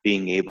 Just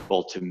being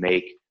able to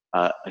make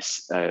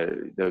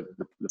the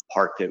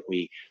part that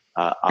we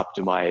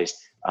optimized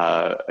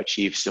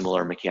achieve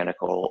similar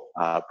mechanical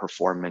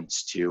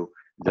performance to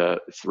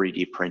the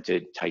 3D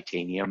printed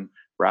titanium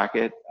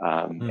bracket,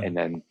 and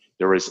then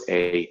there was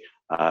a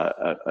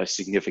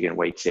significant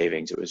weight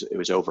savings. It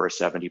was over a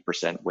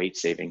 70% weight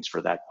savings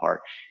for that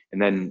part.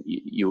 And then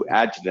you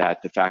add to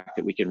that the fact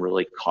that we can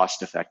really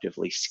cost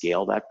effectively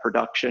scale that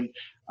production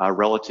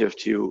relative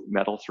to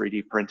metal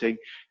 3D printing.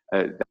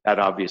 That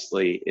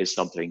obviously is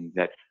something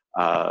that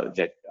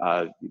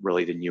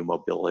really the new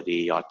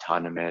mobility,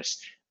 autonomous,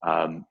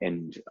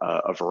 and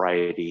a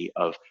variety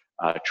of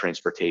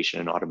transportation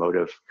and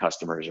automotive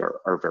customers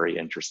are very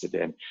interested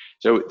in.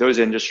 So those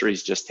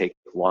industries just take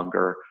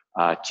longer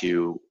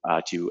to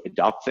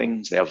adopt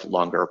things. They have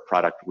longer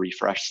product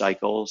refresh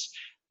cycles.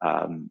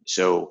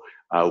 So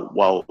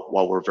while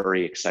we're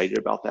very excited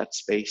about that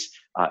space,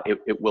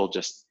 it will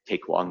just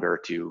take longer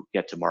to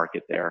get to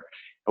market there.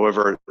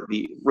 However,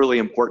 the really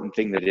important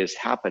thing that is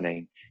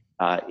happening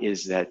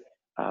is that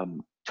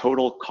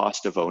total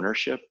cost of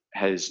ownership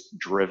has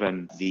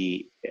driven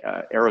the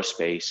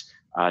aerospace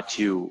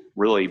to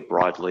really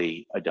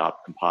broadly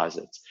adopt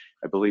composites.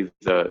 I believe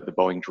the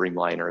Boeing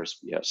Dreamliner is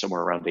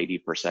somewhere around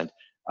 80%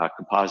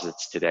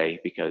 composites today,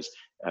 because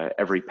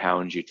every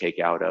pound you take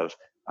out of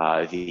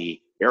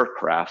the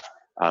aircraft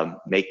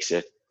makes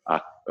it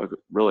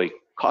really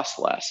cost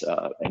less,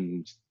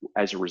 and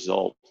as a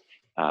result,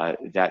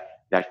 that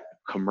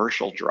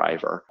commercial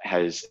driver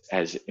has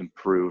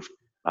improved,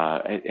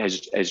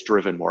 has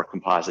driven more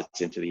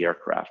composites into the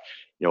aircraft.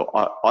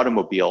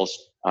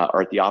 Automobiles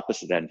are at the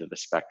opposite end of the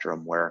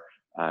spectrum, where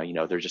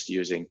they're just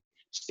using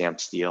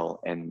stamped steel,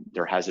 and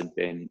there hasn't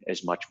been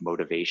as much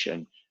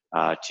motivation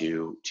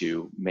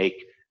to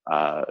make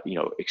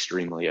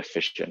extremely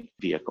efficient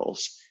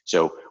vehicles.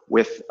 So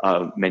with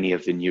many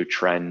of the new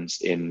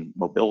trends in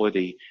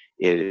mobility,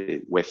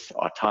 with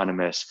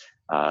autonomous,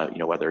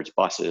 whether it's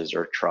buses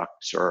or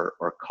trucks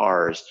or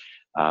cars,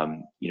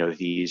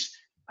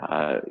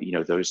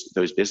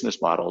 those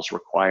business models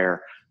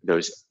require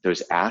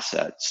those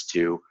assets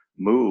to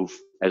move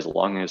as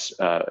long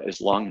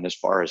and as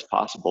far as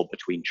possible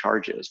between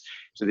charges.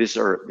 So these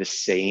are the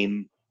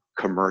same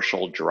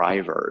commercial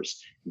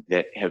drivers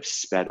that have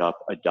sped up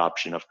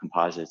adoption of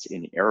composites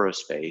in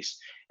aerospace.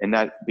 And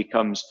that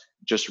becomes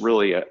just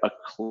really a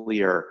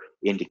clear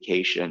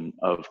indication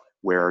of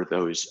where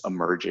those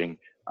emerging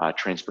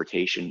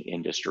transportation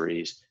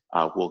industries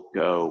will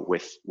go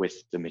with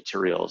the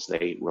materials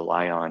they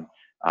rely on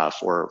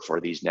for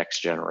these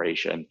next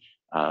generation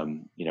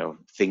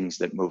things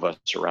that move us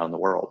around the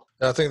world.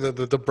 I think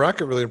that the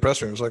bracket really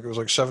impressed me. It was like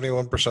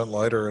 71%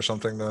 lighter or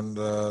something than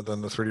the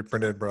 3D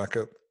printed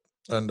bracket,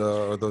 and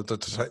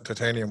the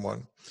titanium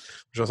one,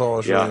 which I thought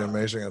was really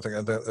amazing. I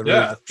think that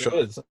really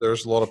shows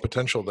there's a lot of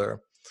potential there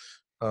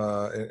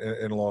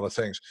in a lot of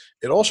things.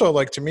 It also,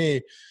 like, to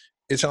me,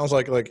 it sounds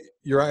like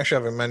you're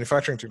actually having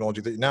manufacturing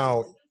technology that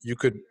now you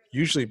could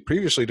usually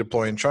previously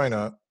deploy in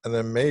China, and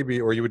then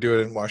maybe, or you would do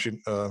it in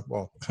Washington.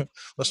 Well,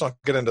 let's not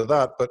get into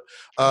that, but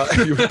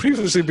you would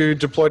previously be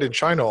deployed in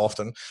China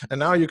often, and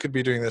now you could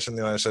be doing this in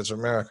the United States of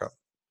America.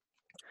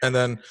 And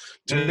then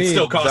to me, it's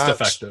still cost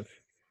effective.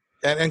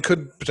 And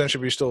could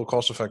potentially be still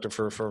cost effective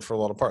for a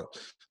lot of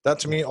parts. That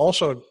to me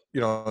also,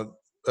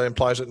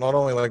 implies that not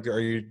only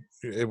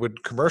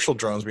would commercial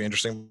drones be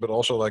interesting, but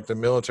also like the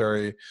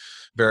military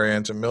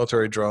variant and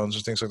military drones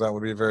and things like that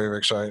would be a very,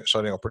 very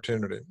exciting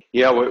opportunity.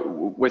 Yeah,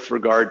 with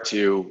regard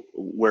to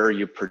where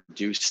you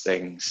produce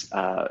things,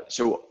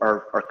 so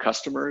our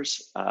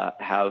customers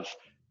have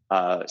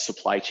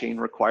supply chain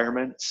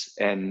requirements,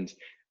 and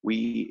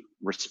we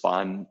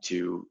respond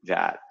to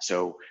that.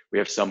 So we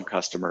have some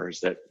customers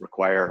that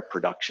require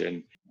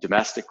production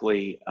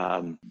domestically,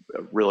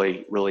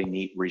 really, really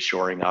neat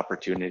reshoring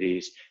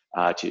opportunities,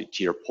 to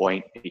your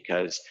point,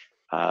 because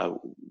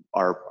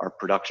our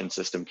production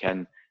system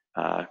can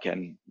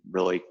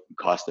really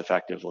cost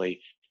effectively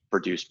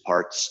produce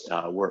parts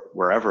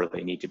wherever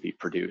they need to be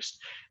produced.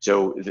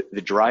 So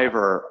the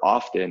driver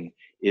often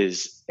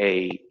is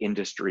a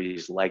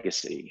industry's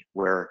legacy,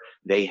 where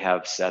they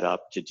have set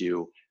up to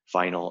do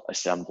final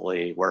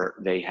assembly, where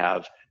they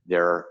have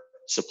their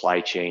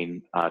supply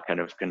chain kind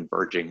of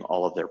converging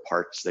all of their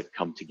parts that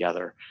come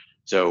together.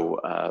 So,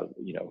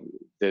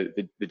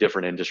 the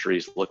different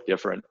industries look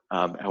different.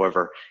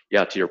 However,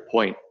 yeah, to your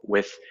point,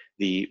 with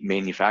the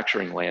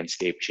manufacturing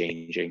landscape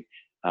changing,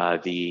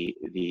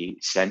 the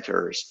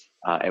centers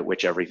at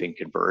which everything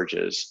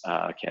converges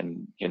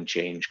can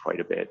change quite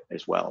a bit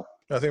as well.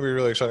 I think it'd be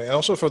really exciting. And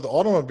also for the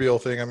automobile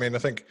thing, I mean, I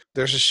think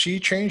there's a sea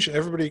change, and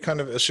everybody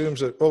kind of assumes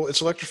that, well,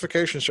 it's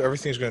electrification, so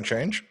everything's going to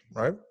change,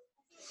 right?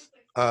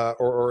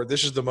 Or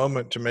this is the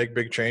moment to make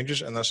big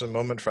changes, and that's the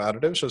moment for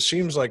additive. So it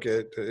seems like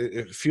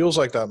it feels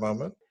like that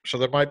moment. So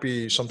there might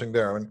be something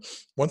there. I mean,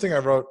 one thing I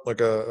wrote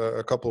like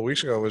a couple of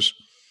weeks ago was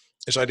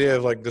this idea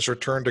of like this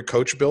return to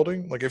coach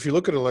building. Like if you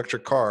look at an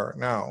electric car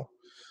now,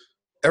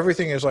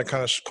 everything is like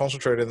kind of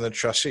concentrated in the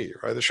chassis,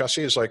 right? The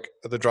chassis is like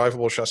the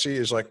drivable chassis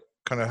is like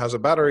kind of has the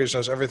batteries,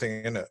 has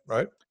everything in it,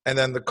 right? And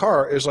then the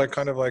car is like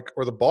kind of like,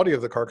 or the body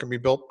of the car can be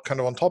built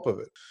kind of on top of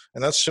it.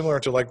 And that's similar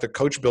to like the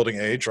coach building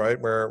age, right?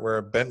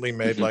 Where Bentley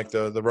made like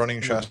the running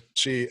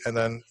chassis, and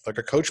then like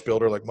a coach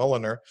builder like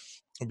Mulliner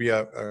would be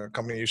a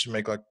company that used to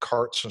make like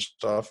carts and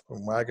stuff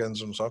and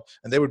wagons and stuff,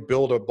 and they would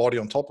build a body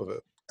on top of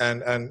it.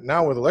 And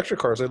now with electric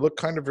cars, they look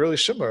kind of really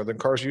similar than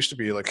cars used to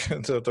be. Like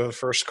the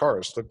first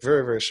cars look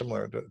very, very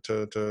similar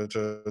to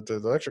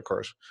the electric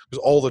cars,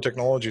 because all the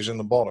technology is in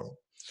the bottom.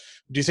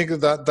 Do you think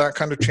that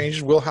kind of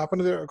changes will happen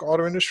to the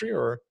auto industry,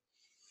 or?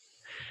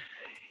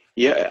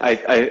 Yeah, I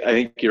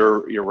think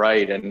you're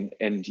right,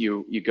 and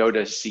you go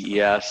to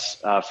CES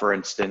for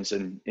instance,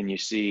 and you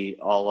see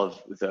all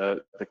of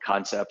the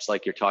concepts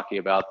like you're talking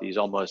about, these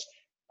almost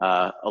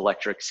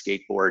electric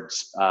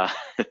skateboards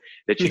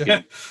that you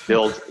can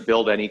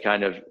build any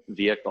kind of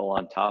vehicle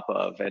on top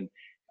of, and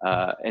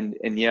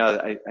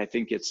yeah, I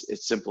think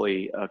it's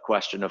simply a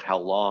question of how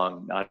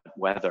long, not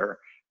whether,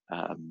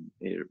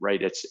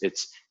 right?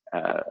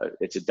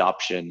 It's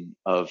adoption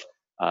of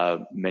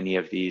many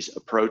of these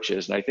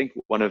approaches, and I think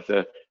one of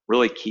the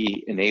really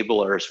key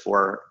enablers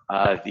for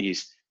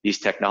these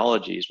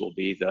technologies will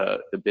be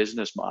the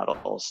business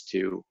models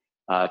to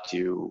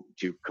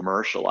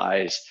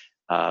commercialize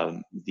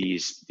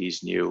these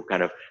new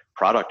kind of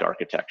product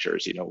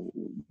architectures.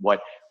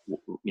 What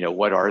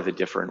are the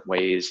different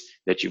ways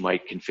that you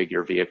might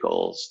configure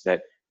vehicles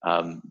that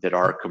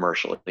are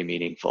commercially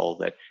meaningful,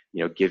 that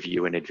give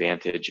you an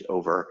advantage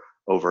over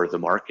the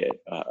market,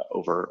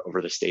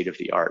 over the state of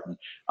the art. And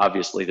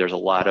obviously there's a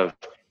lot of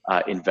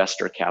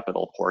investor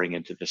capital pouring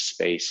into this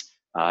space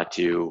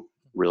to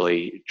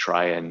really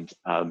try and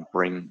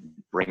bring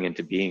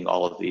into being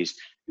all of these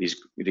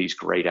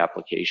great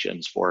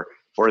applications for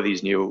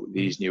these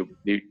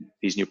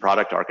new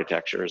product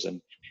architectures.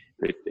 And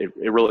it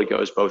really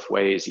goes both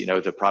ways.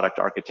 The product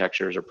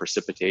architectures are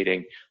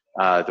precipitating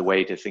the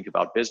way to think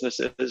about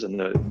businesses, and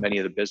many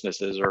of the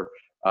businesses are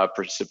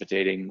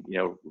precipitating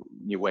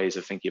new ways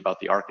of thinking about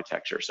the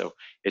architecture. So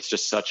it's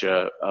just such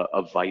a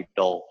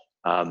vital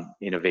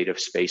innovative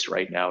space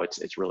right now.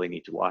 It's really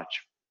neat to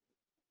watch.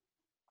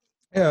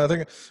 Yeah, I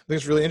think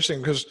it's really interesting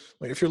because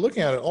like, if you're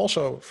looking at it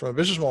also from a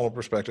business model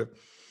perspective,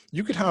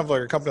 you could have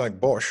like a company like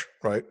Bosch,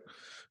 right?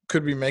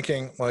 Could be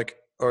making like,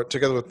 or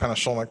together with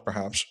Panasonic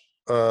perhaps,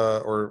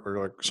 or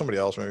like somebody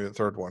else, maybe the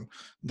third one,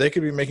 they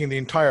could be making the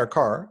entire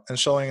car and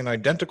selling an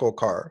identical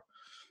car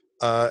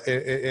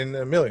in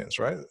the millions,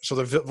 right? So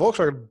the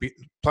Volkswagen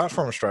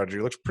platform strategy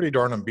looks pretty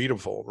darn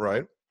unbeatable,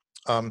 right?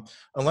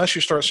 Unless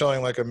you start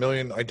selling like a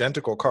million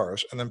identical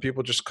cars and then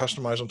people just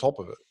customize on top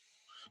of it,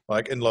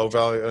 like in low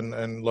value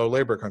and low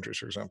labor countries,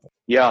 for example.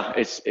 Yeah,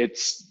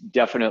 it's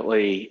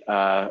definitely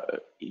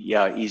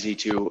yeah, easy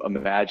to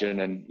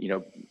imagine, and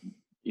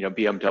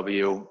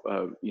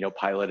BMW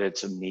piloted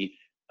some neat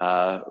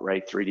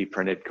right 3D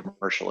printed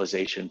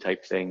commercialization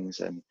type things,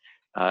 and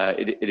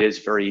it is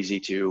very easy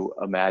to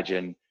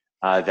imagine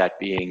that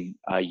being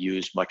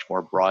used much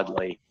more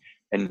broadly.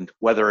 And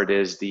whether it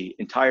is the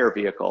entire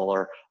vehicle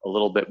or a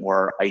little bit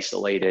more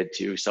isolated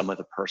to some of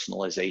the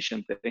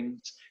personalization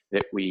things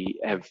that we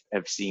have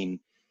seen,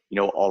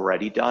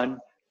 already done,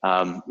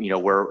 where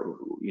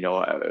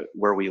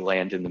we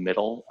land in the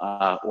middle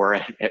or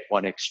at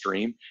one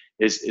extreme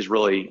is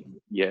really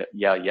yet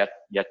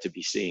to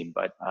be seen.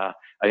 But I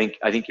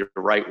think you're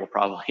right. We'll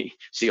probably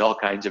see all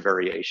kinds of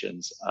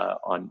variations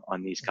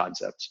on these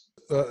concepts.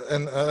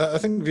 And I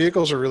think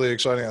vehicles are really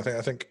exciting. I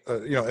think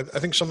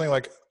something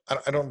like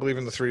I don't believe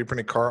in the 3D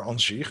printing car on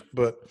sich,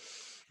 but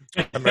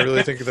I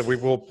really think that we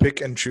will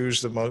pick and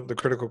choose the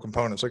critical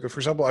components. Like for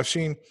example, I've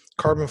seen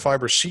carbon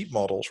fiber seat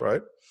models,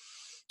 right?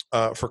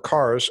 For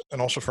cars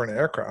and also for an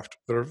aircraft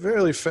that are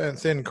very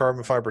thin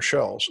carbon fiber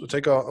shells that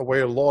take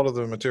away a lot of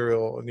the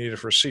material needed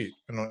for a seat.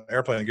 In an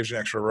airplane, it gives you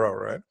an extra row,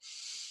 right?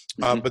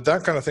 But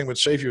that kind of thing would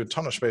save you a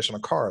ton of space in a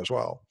car as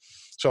well.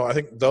 So I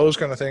think those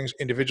kind of things,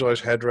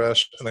 individualized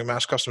headrest and the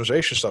mass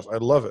customization stuff, I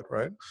love it,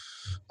 right?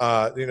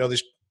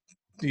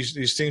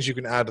 These things you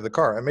can add to the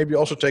car, and maybe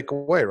also take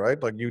away,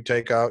 right? Like you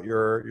take out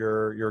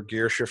your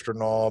gear shifter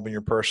knob and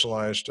your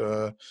personalized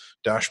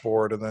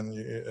dashboard, and then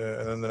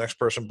the next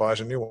person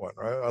buys a new one,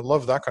 right? I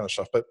love that kind of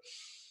stuff. But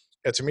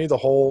to me, the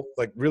whole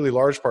like really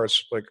large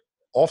parts like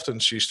often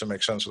cease to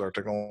make sense with our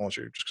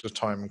technology just because of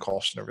time and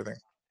cost and everything.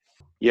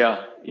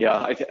 Yeah.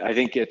 I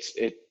think it's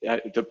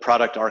the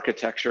product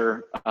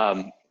architecture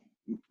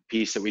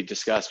piece that we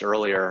discussed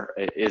earlier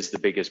is the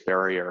biggest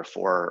barrier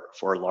for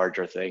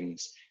larger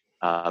things,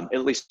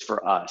 at least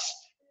for us.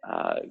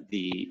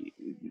 The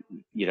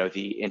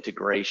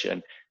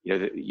integration.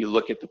 You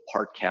look at the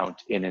part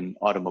count in an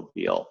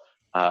automobile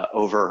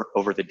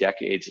over the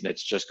decades, and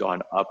it's just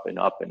gone up and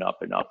up and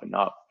up and up and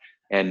up.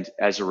 And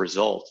as a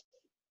result,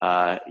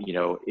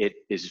 it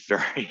is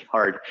very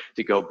hard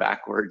to go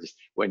backwards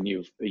when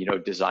you've,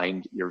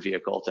 designed your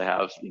vehicle to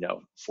have,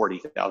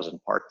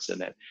 40,000 parts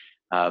in it.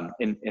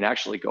 And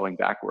actually going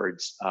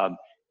backwards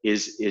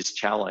is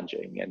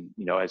challenging. And,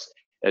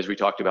 as we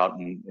talked about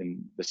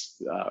in this,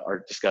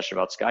 our discussion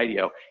about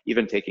Skydio,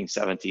 even taking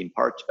 17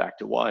 parts back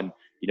to one,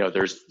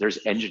 there's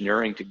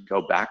engineering to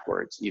go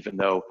backwards, even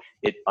though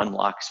it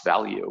unlocks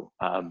value.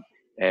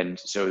 And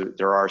so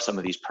there are some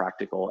of these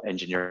practical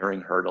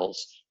engineering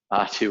hurdles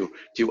to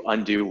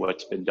undo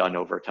what's been done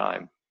over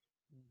time.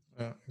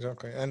 Yeah,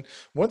 exactly. And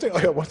one thing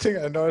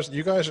I noticed,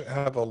 you guys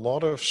have a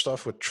lot of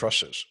stuff with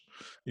trusses.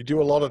 You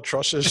do a lot of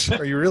trusses.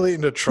 Are you really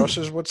into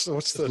trusses? What's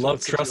the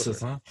love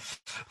trusses, huh?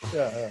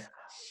 Yeah.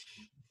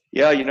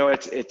 Yeah,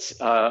 it's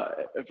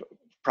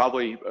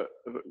probably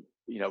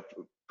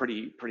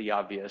pretty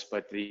obvious,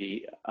 but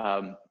the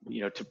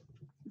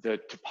the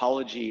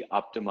topology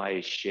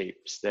optimized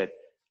shapes that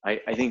I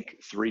think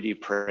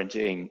 3D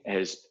printing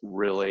has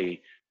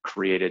really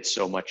created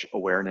so much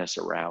awareness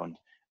around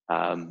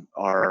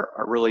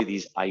are really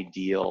these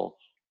ideal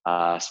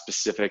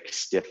specific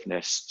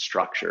stiffness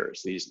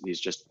structures, these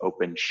just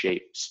open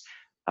shapes.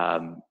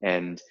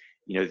 And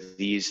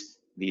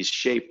these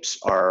shapes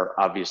are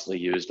obviously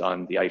used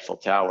on the Eiffel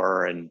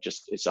Tower, and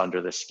just it's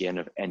under the skin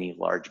of any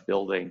large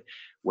building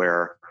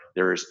where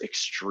there's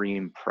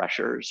extreme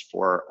pressures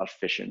for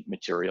efficient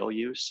material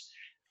use.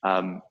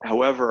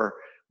 However,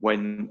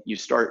 when you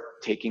start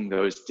taking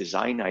those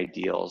design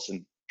ideals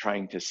and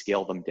trying to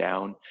scale them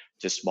down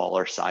to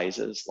smaller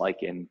sizes,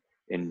 like in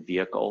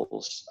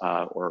vehicles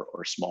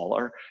or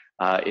smaller,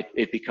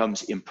 it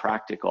becomes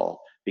impractical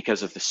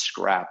because of the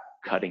scrap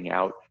cutting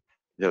out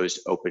those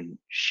open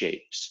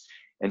shapes.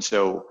 And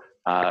so,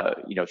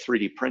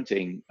 3D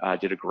printing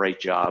did a great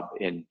job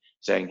in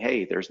saying,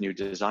 hey, there's new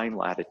design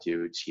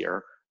latitudes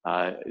here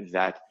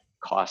that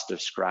cost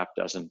of scrap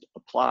doesn't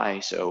apply.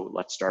 So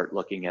let's start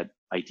looking at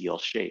ideal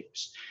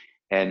shapes.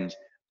 And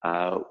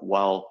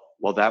while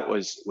that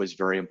was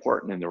very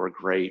important, and there were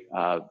great,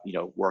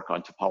 work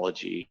on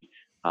topology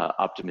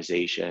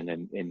optimization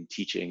and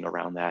teaching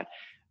around that,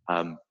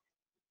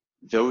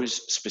 those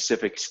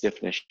specific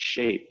stiffness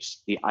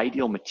shapes, the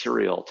ideal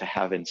material to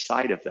have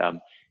inside of them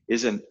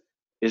isn't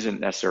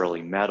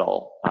necessarily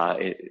metal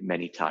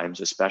many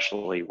times,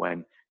 especially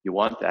when you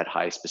want that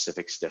high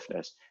specific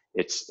stiffness.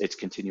 It's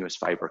continuous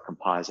fiber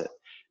composite.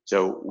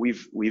 So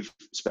we've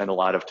spent a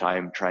lot of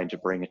time trying to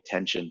bring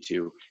attention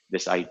to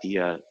this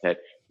idea that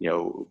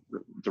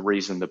the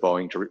reason the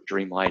Boeing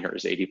Dreamliner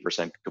is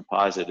 80%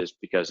 composite is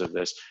because of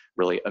this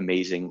really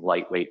amazing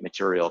lightweight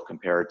material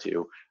compared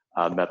to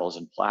metals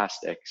and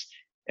plastics.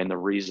 And the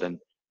reason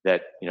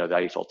that the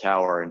Eiffel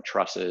Tower and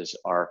trusses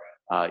are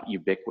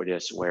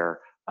ubiquitous where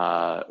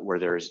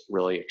there's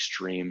really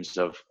extremes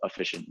of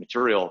efficient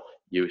material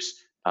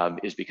use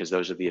is because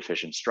those are the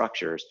efficient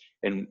structures,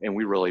 and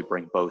we really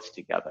bring both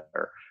together.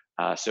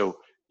 So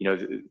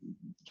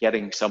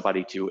getting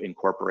somebody to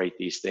incorporate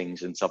these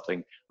things in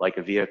something like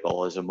a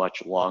vehicle is a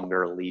much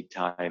longer lead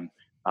time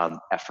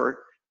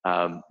effort.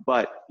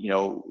 But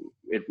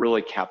it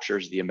really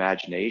captures the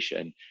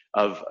imagination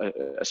of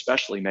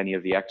especially many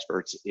of the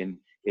experts in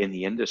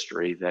the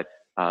industry that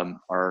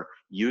are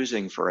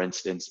using, for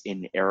instance,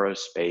 in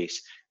aerospace,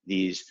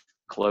 these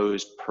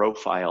closed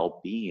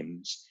profile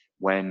beams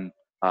when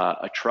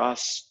a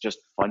truss just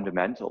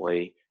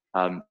fundamentally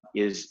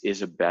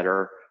is a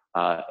better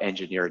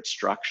engineered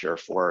structure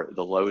for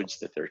the loads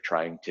that they're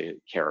trying to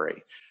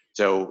carry.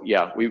 So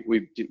yeah,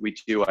 we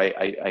do.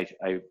 I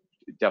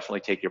definitely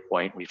take your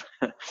point. We've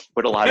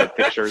put a lot of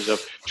pictures of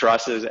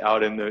trusses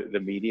out in the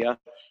media,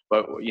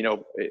 but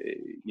you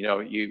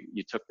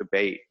took the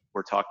bait.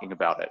 We're talking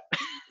about it.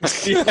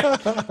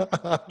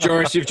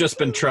 Joris, you've just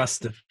been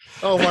trusted.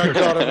 Oh my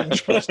God, I've been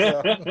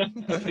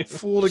trusted.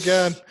 Fooled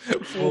again.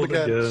 Fooled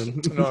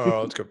again.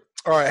 No, it's good.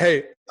 All right.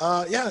 Hey,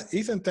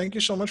 Ethan, thank you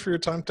so much for your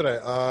time today.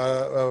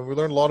 We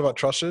learned a lot about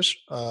trusses.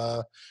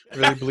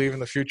 Really believe in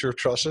the future of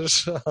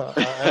trusses.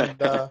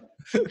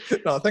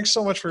 No, thanks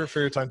so much for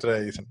your time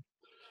today, Ethan.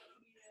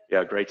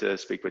 Yeah, great to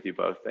speak with you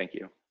both. Thank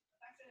you.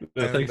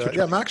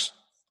 And, Max?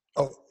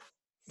 Oh,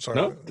 sorry.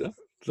 No,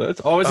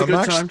 it's always a good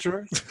Max? time,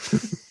 George.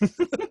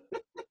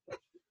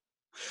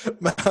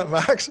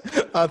 Max,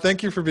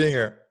 thank you for being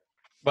here.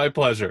 My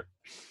pleasure.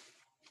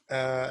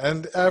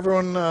 And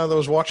everyone that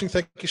was watching,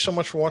 thank you so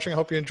much for watching. I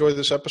hope you enjoyed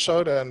this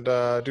episode, and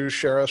do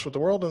share us with the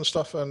world and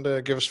stuff, and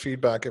give us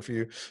feedback if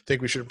you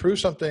think we should improve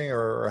something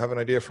or have an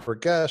idea for a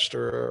guest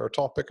or a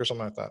topic or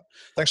something like that.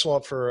 Thanks a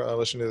lot for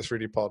listening to the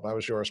 3D Pod. I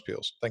was Joris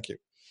Peels. Thank you.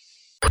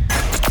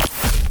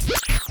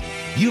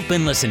 You've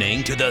been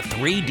listening to the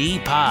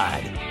 3D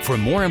Pod. For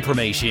more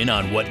information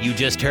on what you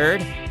just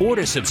heard or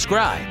to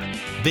subscribe,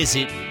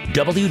 visit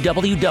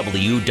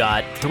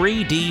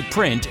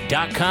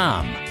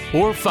www.3dprint.com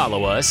or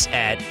follow us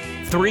at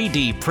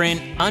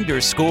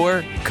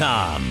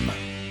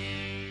 3dprint_com.